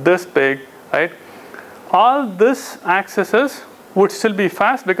this big, right, all this accesses would still be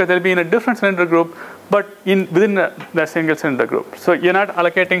fast because they'll be in a different cylinder group, but within the single cylinder group. So you're not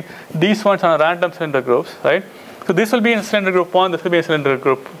allocating these ones on a random cylinder groups, right? So this will be in cylinder group 1, this will be in cylinder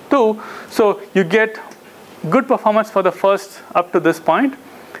group 2. So you get good performance for the first up to this point.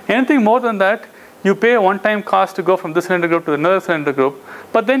 Anything more than that, you pay a one-time cost to go from this cylinder group to another cylinder group,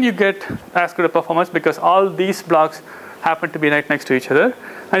 but then you get as good a performance because all these blocks happen to be right next to each other.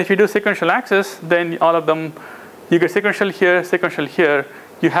 And if you do sequential access, then all of them, you get sequential here,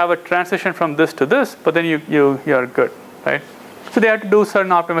 you have a transition from this to this, but then you're good, right? So they have to do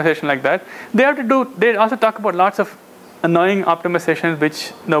certain optimization like that. They also talk about lots of annoying optimizations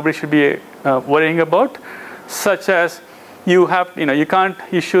which nobody should be worrying about, such as you can't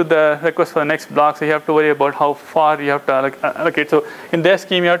issue the request for the next block, so you have to worry about how far you have to allocate. So in their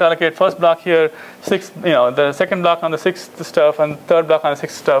scheme, you have to allocate first block here, the second block on the sixth stuff, and third block on the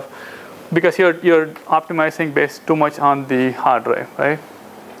sixth stuff, because you're optimizing based too much on the hard drive, right?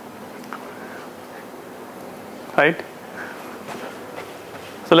 Right.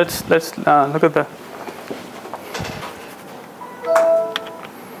 So let's look at the.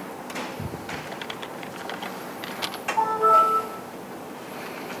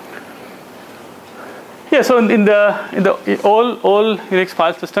 Yeah, so in the old Unix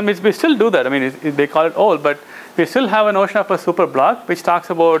file system, we still do that. I mean, they call it old, but we still have a notion of a super block which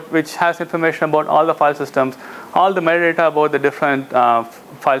has information about all the file systems, all the metadata about the different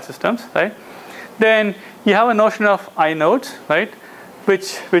file systems, right? Then you have a notion of inodes, right?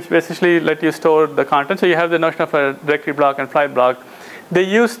 Which basically let you store the content. So you have the notion of a directory block and file block. They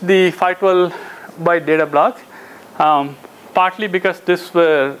use the 512 byte data block. Partly because this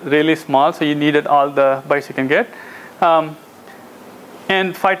were really small, so you needed all the bytes you can get.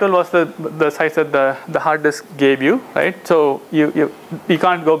 And 512 was the size that the hard disk gave you, right? So you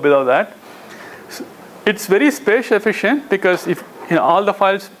can't go below that. So it's very space efficient because if all the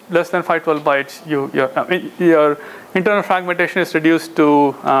files less than 512 bytes, your internal fragmentation is reduced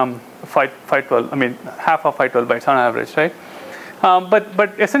to 512. I mean, half of 512 bytes on average, right?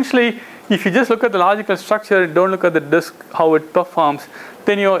 But essentially, if you just look at the logical structure and don't look at the disk, how it performs,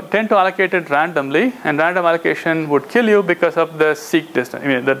 then you tend to allocate it randomly, and random allocation would kill you because of the seek distance. I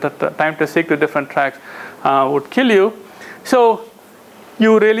mean, the time to seek to different tracks would kill you. So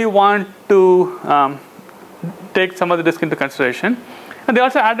you really want to take some of the disk into consideration. And they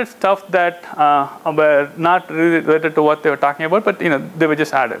also added stuff that were not really related to what they were talking about, but they were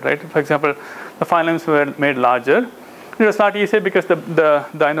just added, right? For example, the file names were made larger. It was not easy because the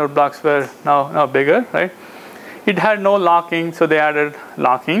inode blocks were now bigger, right? It had no locking, so they added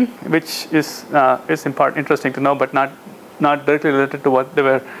locking, which is interesting to know, but not directly related to what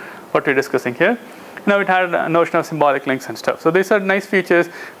we're discussing here. Now it had a notion of symbolic links and stuff. So these are nice features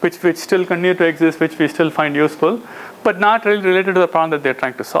which still continue to exist, which we still find useful, but not really related to the problem that they're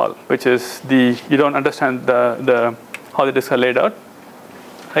trying to solve, which is you don't understand how the disks are laid out,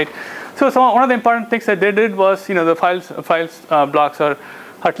 right? So one of the important things that they did was, the files blocks are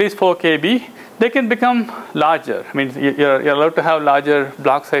at least 4 KB. They can become larger. I mean, you're allowed to have larger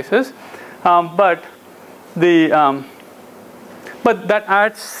block sizes, but but that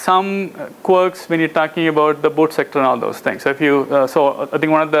adds some quirks when you're talking about the boot sector and all those things. So if you, so I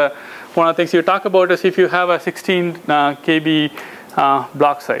think one of the things you talk about is if you have a 16 KB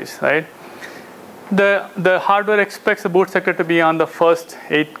block size, right? The hardware expects the boot sector to be on the first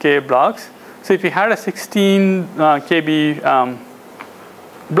 8K blocks. So if you had a 16 KB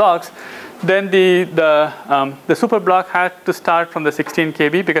blocks, then the super block had to start from the 16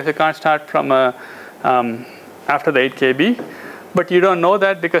 KB because it can't start from after the 8 KB. But you don't know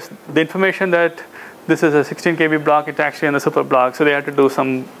that because the information that this is a 16 KB block, it's actually in the super block. So they had to do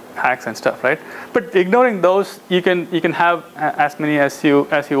some hacks and stuff, right? But ignoring those, you can have as many as you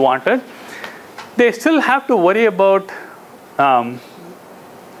wanted. They still have to worry about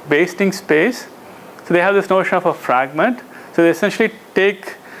wasting space. So they have this notion of a fragment. So they essentially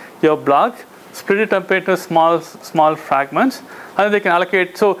take your block, split it up into small fragments, and then they can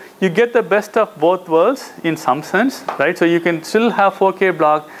allocate. So you get the best of both worlds in some sense, right? So you can still have 4K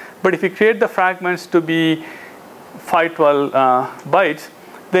block, but if you create the fragments to be 512 bytes,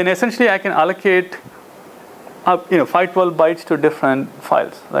 then essentially I can allocate 512 bytes to different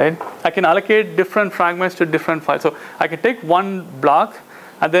files, right? I can allocate different fragments to different files. So I can take one block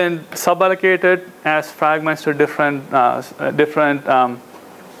and then sub-allocate it as fragments to different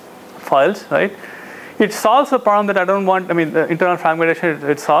files, right? It solves a problem that I don't want. I mean, the internal fragmentation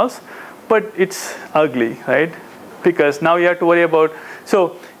it solves, but it's ugly, right? Because now you have to worry about.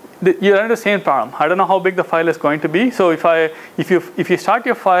 So you run the same problem. I don't know how big the file is going to be. So if you start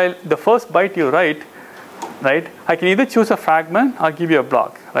your file, the first byte you write, right? I can either choose a fragment or give you a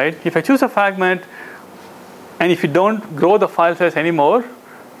block, right? If I choose a fragment, and if you don't grow the file size anymore,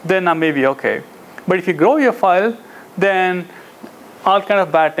 then I may be okay. But if you grow your file, then all kind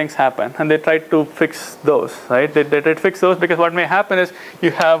of bad things happen, and they try to fix those, right? They try to fix those because what may happen is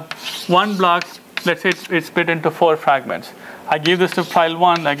you have one block, let's say it's split into 4 fragments. I give this to file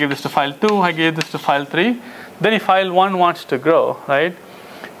 1, I give this to file 2, I give this to file 3. Then if file 1 wants to grow, right?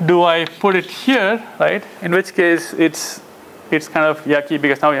 Do I put it here, right? In which case it's kind of yucky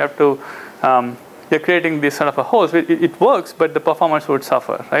because now you have to, you're creating this sort of a host. It works, but the performance would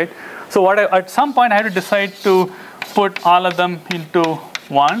suffer, right? So at some point I have to decide to put all of them into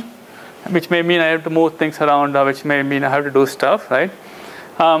one, which may mean I have to move things around, which may mean I have to do stuff, right?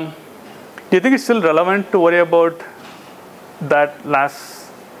 Do you think it's still relevant to worry about that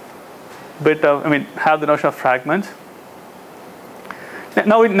last bit of, have the notion of fragments?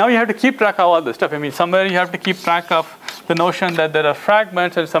 Now you have to keep track of all this stuff. Somewhere you have to keep track of the notion that there are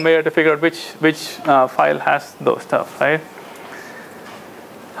fragments, and somewhere you have to figure out which file has those stuff, right?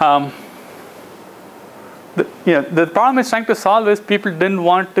 The problem it's trying to solve is people didn't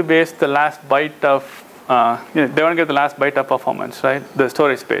want to waste the last byte of, they want to get the last byte of performance, right? The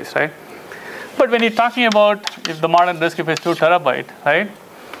storage space, right? But when you're talking about if the modern disk if it's 2 terabyte, right?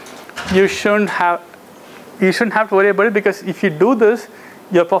 You shouldn't have to worry about it because if you do this,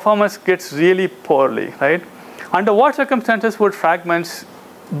 your performance gets really poorly, right? Under what circumstances would fragments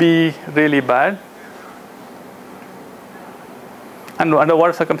be really bad? And under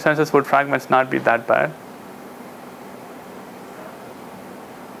what circumstances would fragments not be that bad?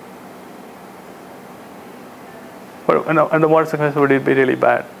 But under what circumstances would it be really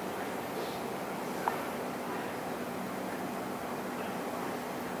bad?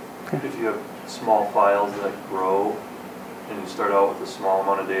 If you have small files that grow, and you start out with a small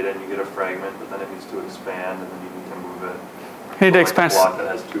amount of data, and you get a fragment, but then it needs to expand, and then you can move it. You need to expand. A block that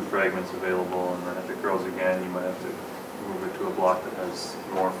has 2 fragments available, and then if it grows again, you might have to move it to a block that has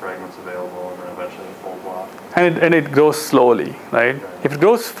more fragments available, and then eventually a full block. And it grows slowly, right? If it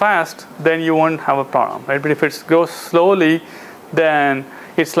grows fast, then you won't have a problem, right? But if it grows slowly, then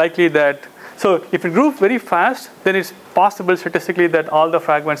it's likely that. So if it grew very fast, then it's possible statistically that all the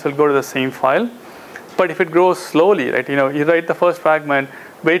fragments will go to the same file. But if it grows slowly, right? You write the first fragment,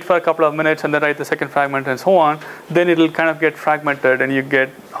 wait for a couple of minutes, and then write the second fragment, and so on. Then it'll kind of get fragmented, and you get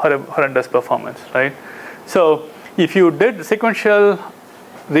horrendous performance, right? So if you did sequential,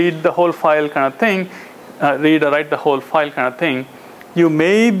 read the whole file kind of thing, read or write the whole file kind of thing, you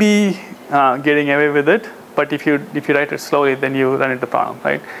may be getting away with it. But if you write it slowly, then you run into problem,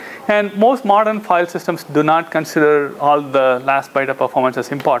 right? And most modern file systems do not consider all the last byte of performance as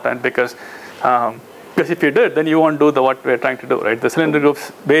important because if you did, then you won't do what we're trying to do, right? The cylinder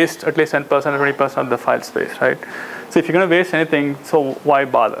groups waste at least 10% or 20% of the file space, right? So if you're going to waste anything, so why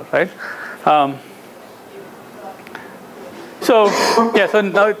bother, right? So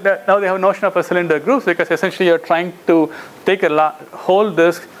now they have a notion of a cylinder groups because essentially you're trying to take a whole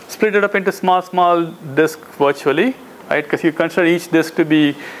disk, split it up into small disk virtually, right? Because you consider each disk to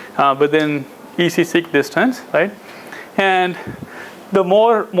be within EC seek distance, right? And the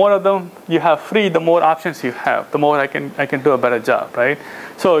more of them you have free, the more options you have, the more I can do a better job, right?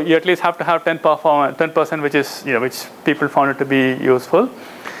 So you at least have to have 10%, which is which people found it to be useful.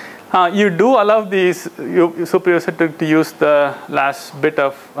 You do allow these super user to use the last bit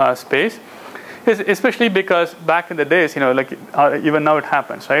of space, especially because back in the days, like even now it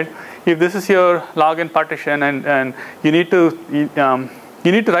happens, right? If this is your login partition and you need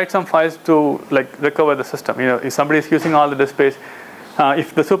to write some files to like recover the system. If somebody is using all the disk space,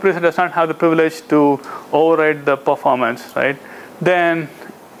 if the super user does not have the privilege to override the performance, right, then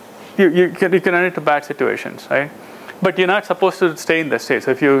you can run into bad situations, right? But you're not supposed to stay in that state.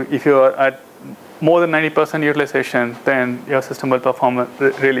 So if you are at more than 90% utilization, then your system will perform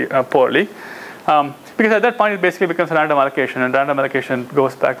really poorly. Because at that point, it basically becomes a random allocation, and random allocation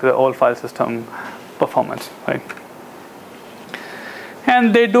goes back to the old file system performance, right?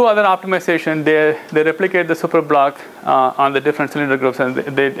 And they do other optimization. They replicate the super block on the different cylinder groups, and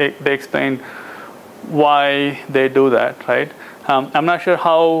they explain why they do that, right? I'm not sure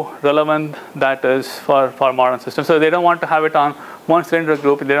how relevant that is for modern systems. So they don't want to have it on one cylinder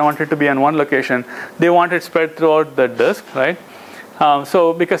group. They don't want it to be on one location. They want it spread throughout the disk, right?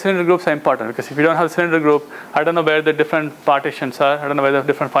 So because cylinder groups are important, because if you don't have a cylinder group, I don't know where the different partitions are. I don't know where the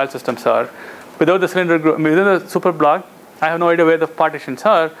different file systems are. Without the cylinder group, within the super block, I have no idea where the partitions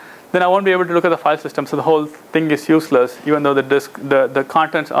are. Then I won't be able to look at the file system. So the whole thing is useless, even though the disk, the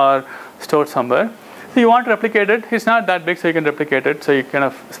contents are stored somewhere. So you want to replicate it. It's not that big, so you can replicate it. So you kind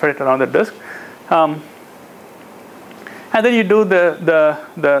of spread it around the disk. And then you do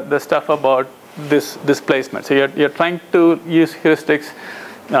the stuff about this displacement. So you're trying to use heuristics.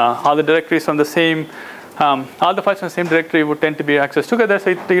 All the directories from the same, all the files from the same directory would tend to be accessed together. So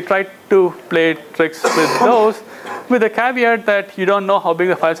you try to play tricks with those, with the caveat that you don't know how big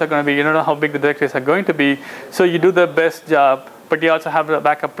the files are going to be. You don't know how big the directories are going to be. So you do the best job. But you also have a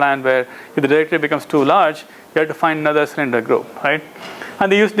backup plan where if the directory becomes too large, you have to find another cylinder group, right? And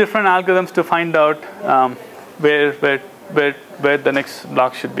they use different algorithms to find out where the next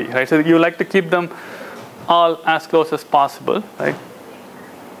block should be, right? So you like to keep them all as close as possible, right?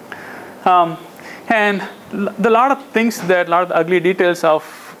 And a lot of things that, a lot of the ugly details of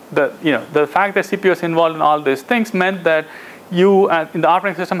the fact that CPU is involved in all these things meant that you in the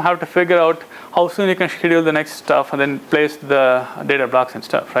operating system have to figure out how soon you can schedule the next stuff and then place the data blocks and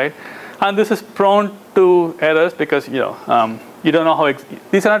stuff, right? And this is prone to errors because you don't know how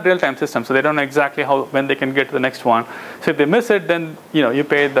these are not real-time systems, so they don't know exactly when they can get to the next one. So if they miss it, then you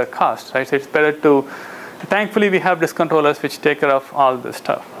pay the cost, right? So it's better to. Thankfully, we have disk controllers which take care of all this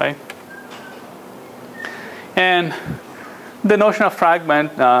stuff, right? And the notion of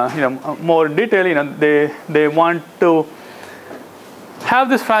fragment, more in detail, they want to have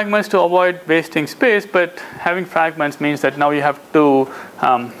these fragments to avoid wasting space, but having fragments means that now you have to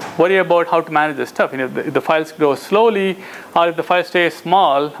worry about how to manage this stuff. If the files grow slowly, or if the file stays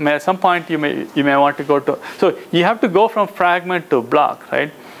small, I mean, at some point you may want to go to. So you have to go from fragment to block,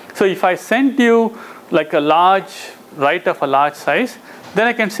 right? So if I send you like a large write of a large size, then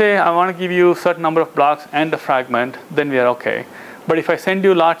I can say I want to give you a certain number of blocks and a fragment. Then we are okay. But if I send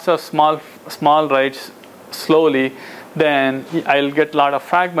you lots of small writes slowly, then I'll get a lot of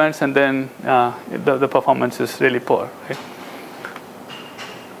fragments, and then the performance is really poor, right?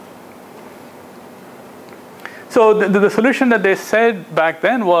 So the solution that they said back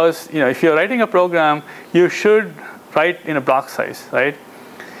then was, if you're writing a program, you should write in a block size, right?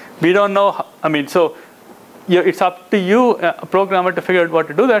 We don't know. So it's up to you, a programmer, to figure out what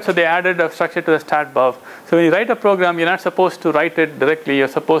to do that. So they added a structure to the stat buff. So when you write a program, you're not supposed to write it directly. You're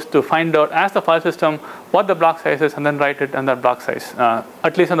supposed to find out, ask the file system what the block size is, and then write it on that block size,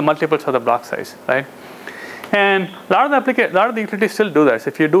 at least on the multiples of the block size, right? And a lot of the utilities still do that. So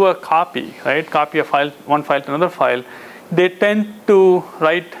if you do a copy, right, copy a file, one file to another file, they tend to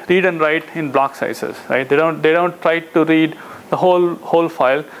read and write in block sizes, right? They don't try to read the whole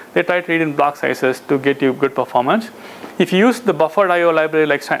file. They try to read in block sizes to get you good performance. If you use the buffered I/O library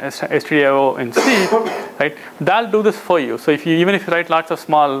like stdio in C, right, that'll do this for you. So even if you write lots of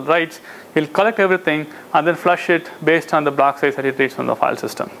small writes, it'll collect everything and then flush it based on the block size that it reads from the file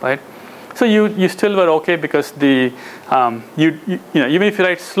system, right? So you still were okay because even if you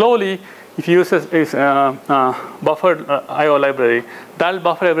write slowly, if you use buffered I/O library, that'll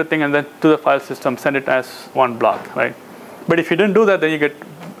buffer everything and then to the file system send it as one block, right? But if you didn't do that, then you get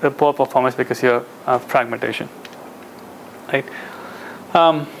a poor performance because you have fragmentation, right?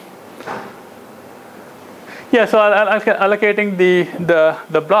 Yeah, so allocating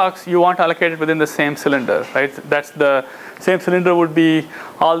the blocks, you want to allocate it within the same cylinder, right? That's the same cylinder would be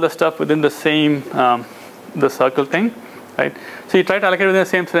all the stuff within the same, the circle thing, right? So you try to allocate within the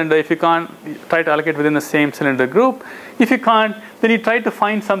same cylinder. If you can't, you try to allocate within the same cylinder group. If you can't, then you try to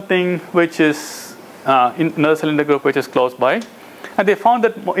find something which is in another cylinder group which is close by. And they found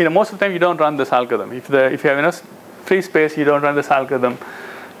that most of the time you don't run this algorithm. If you have enough free space, you don't run this algorithm.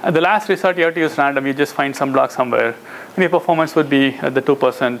 At the last resort, you have to use random. You just find some block somewhere, and your performance would be at the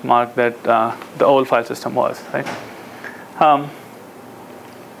 2% mark that the old file system was, right? Then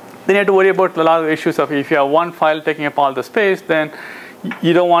you have to worry about a lot of issues of if you have one file taking up all the space, then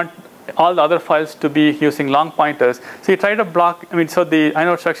you don't want all the other files to be using long pointers. So you try to block. So the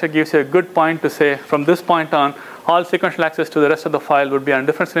inode structure gives you a good point to say from this point on, all sequential access to the rest of the file would be on a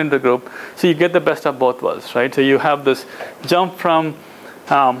different cylinder group. So you get the best of both worlds, right? So you have this jump from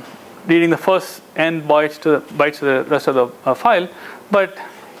reading the first n bytes to the rest of the file, but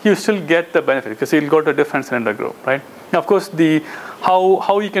you still get the benefit because you'll go to a different cylinder group, right? Now, of course,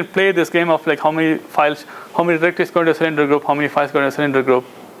 how you can play this game of like how many files, how many directories go to a cylinder group, how many files go to a cylinder group,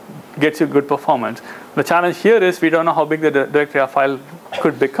 gets you good performance. The challenge here is we don't know how big the directory or file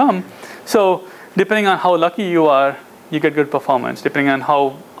could become. So depending on how lucky you are, you get good performance. Depending on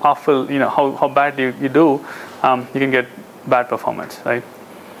how awful, how bad you do, you can get bad performance, right?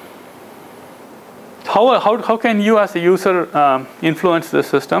 How can you as a user influence the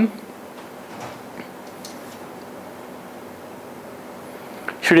system?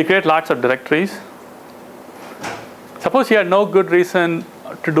 Should you create lots of directories? Suppose you had no good reason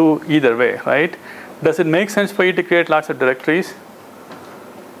to do either way, right? Does it make sense for you to create lots of directories?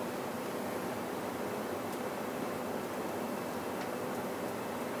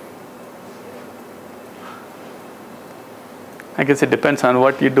 I guess it depends on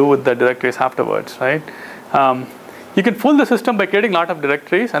what you do with the directories afterwards, right? You can fool the system by creating a lot of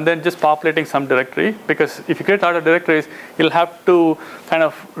directories and then just populating some directory, because if you create a lot of directories, you'll have to kind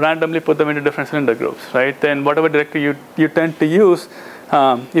of randomly put them into different cylinder groups, right? Then whatever directory you tend to use,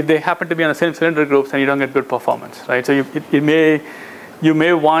 if they happen to be on the same cylinder groups, then you don't get good performance, right? So you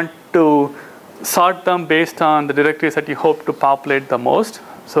may want to sort them based on the directories that you hope to populate the most,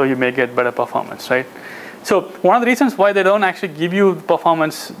 so you may get better performance, right? So one of the reasons why they don't actually give you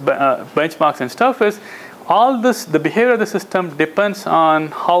performance benchmarks and stuff is the behavior of the system depends on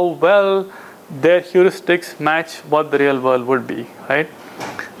how well their heuristics match what the real world would be, right?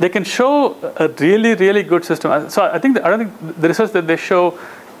 They can show a really, really good system. So I don't think the research that they show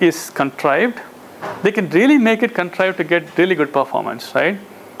is contrived. They can really make it contrived to get really good performance, right?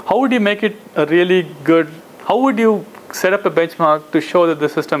 How would you make it a really good, how would you set up a benchmark to show that the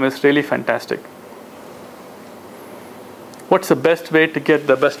system is really fantastic? What's the best way to get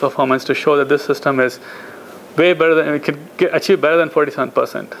the best performance to show that this system is way better than, it can achieve better than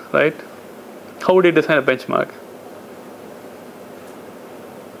 47%, right? How would you design a benchmark?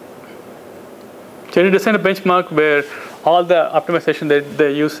 Can you design a benchmark where all the optimization that they're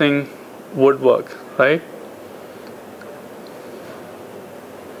using would work, right?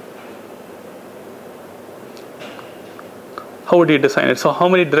 How would you design it? So how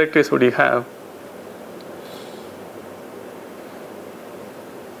many directories would you have?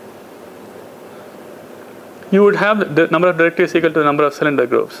 You would have the number of directories equal to the number of cylinder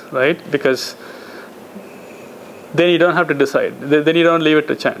groups, right? Because then you don't have to decide. Then you don't leave it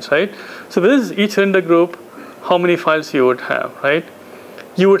to chance, right? So with each cylinder group, how many files you would have, right?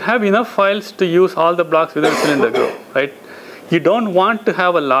 You would have enough files to use all the blocks within a cylinder group, right? You don't want to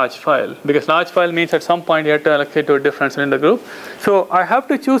have a large file, because large file means at some point you have to allocate to a different cylinder group. So I have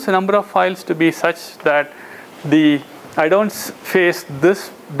to choose a number of files to be such that I don't face this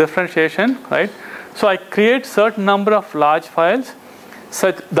differentiation, right? So I create certain number of large files.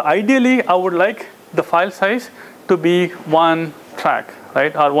 Ideally, I would like the file size to be one track,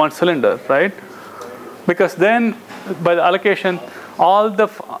 right, or one cylinder, right? Because then, by the allocation, all the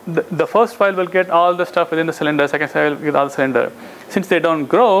first file will get all the stuff within the cylinder. Second file will get all the cylinder. Since they don't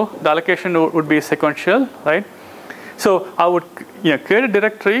grow, the allocation would be sequential, right? So I would create a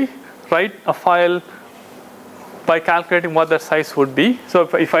directory, write a file by calculating what that size would be. So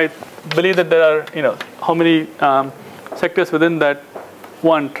if I believe that there are how many sectors within that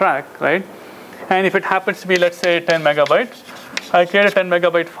one track, right? And if it happens to be, let's say, 10 megabytes, I create a 10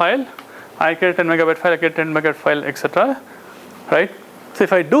 megabyte file. I create a 10 megabyte file. I create a 10 megabyte file, etc. Right? So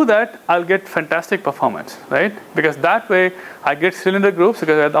if I do that, I'll get fantastic performance, right? Because that way I get cylinder groups,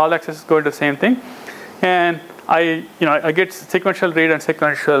 because all access go into the same thing, and I get sequential read and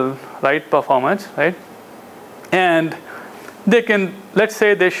sequential write performance, right? And they can, let's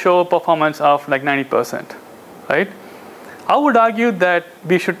say they show performance of like 90%, right? I would argue that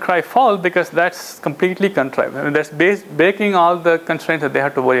we should cry foul because that's completely contrived. I mean, that's breaking all the constraints that they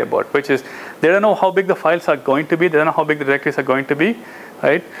have to worry about, which is they don't know how big the files are going to be, they don't know how big the directories are going to be,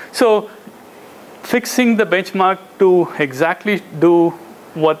 right? So fixing the benchmark to exactly do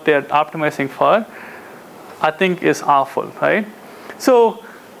what they're optimizing for, I think is awful, right? So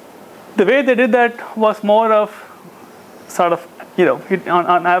the way they did that was more of sort of,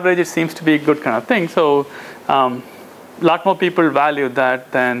 on average it seems to be a good kind of thing. So a lot more people value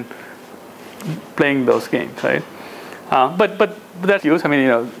that than playing those games, right? But that's use. I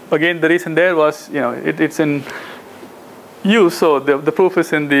mean, again, the reason there was, it's in use. So the proof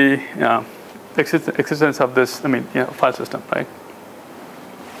is in the existence of this, file system, right?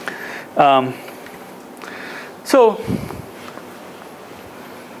 So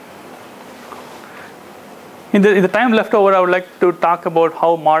in the time left over, I would like to talk about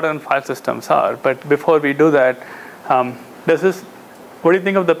how modern file systems are. But before we do that, what do you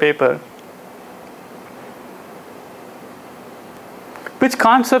think of the paper? Which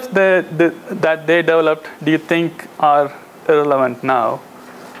concepts that they developed do you think are irrelevant now?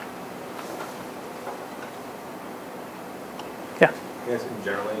 Yeah. Yes,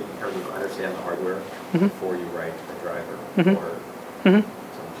 generally, in terms of understand the hardware before you write a driver or some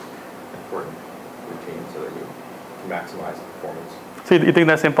important routine so that you can maximize the performance. So you think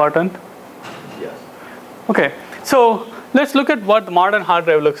that's important? Yes. Okay. So let's look at what the modern hard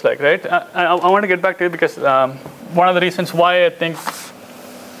drive looks like, right? I want to get back to it because one of the reasons why I think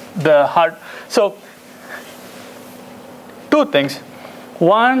so two things.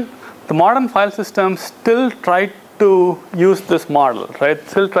 One, the modern file systems still try to use this model, right?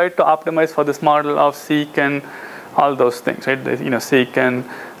 Still try to optimize for this model of seek and all those things, right? Seek and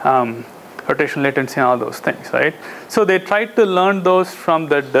rotational latency and all those things, right? So they try to learn those from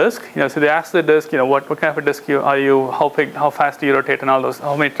the disk. So they ask the disk, what kind of a disk are you, how fast do you rotate and all those,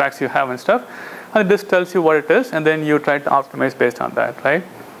 how many tracks you have and stuff. And the disk tells you what it is, and then you try to optimize based on that, right?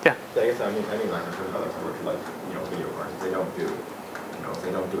 Yeah. I guess I mean like in terms of other hardware, like video cards, they don't do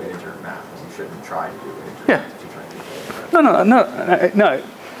they don't do integer math. You shouldn't try to do integer math. You try to do No.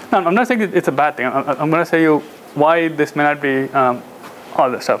 I'm not saying it's a bad thing. I'm going to say you why this may not be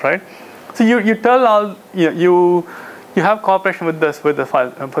all this stuff, right? So you tell all you have cooperation with the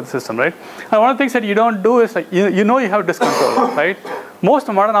file for the system, right? And one of the things that you don't do is like you have disk controller, right? Most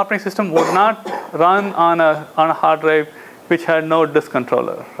modern operating system would not run on a hard drive which had no disk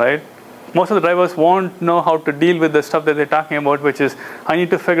controller, right? Most of the drivers won't know how to deal with the stuff that they're talking about, which is I need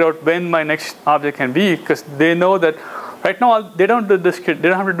to figure out when my next object can be, because they know that right now they don't do this. They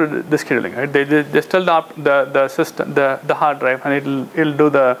don't have to do the scheduling, right? They just tell the system the hard drive, and it'll do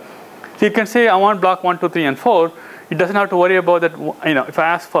the. So you can say I want block 1, 2, 3, and 4. It doesn't have to worry about that. If I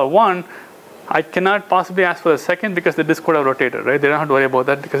ask for 1, I cannot possibly ask for the second because the disk would have rotated, right? They don't have to worry about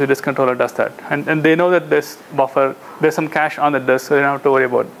that because the disk controller does that. And they know that there's buffer, there's some cache on the disk, so they don't have to worry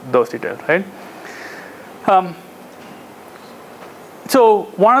about those details, right? So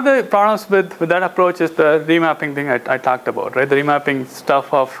one of the problems with that approach is the remapping thing I talked about, right? The remapping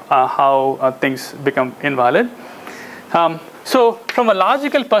stuff of how things become invalid. So from a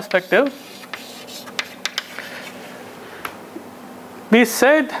logical perspective, we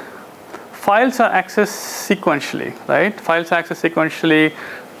said files are accessed sequentially, right? Files are accessed sequentially,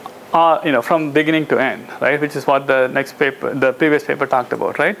 from beginning to end, right? Which is what the previous paper talked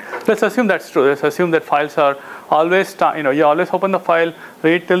about, right? Let's assume that's true. Let's assume that files are always, you always open the file,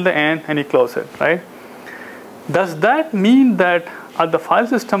 read till the end, and you close it, right? Does that mean that at the file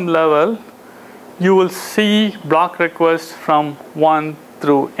system level, you will see block requests from 1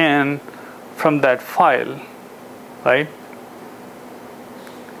 through n from that file, right?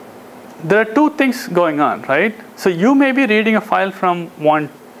 There are two things going on, right? So you may be reading a file from 1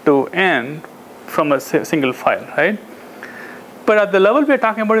 to n from a single file, right? But at the level we're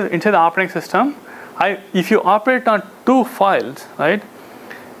talking about inside the operating system, if you operate on 2 files, right,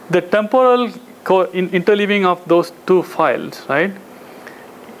 the temporal interleaving of those 2 files, right?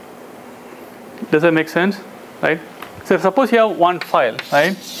 Does that make sense, right? So suppose you have 1 file,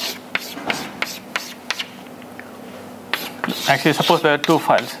 right? Actually, suppose there are 2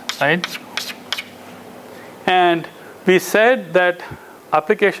 files, right? And we said that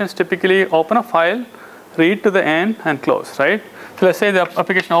applications typically open a file, read to the end, and close, right? So let's say the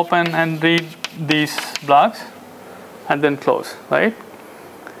application open and read these blocks, and then close, right?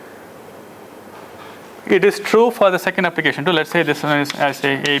 It is true for the second application too. Let's say this one is, I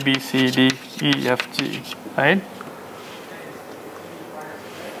say A, B, C, D, E, F, G, right?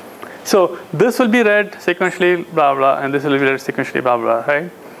 So this will be read sequentially, blah, blah, and this will be read sequentially, blah, blah,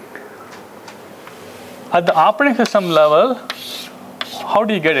 right? at the operating system level, how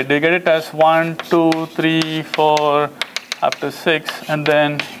do you get it? Do you get it as 1, 2, 3, 4, up to 6, and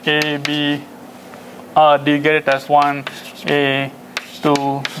then A, B? Do you get it as 1, A,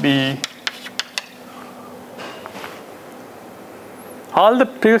 2, B? All the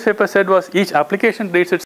previous paper said was each application reads its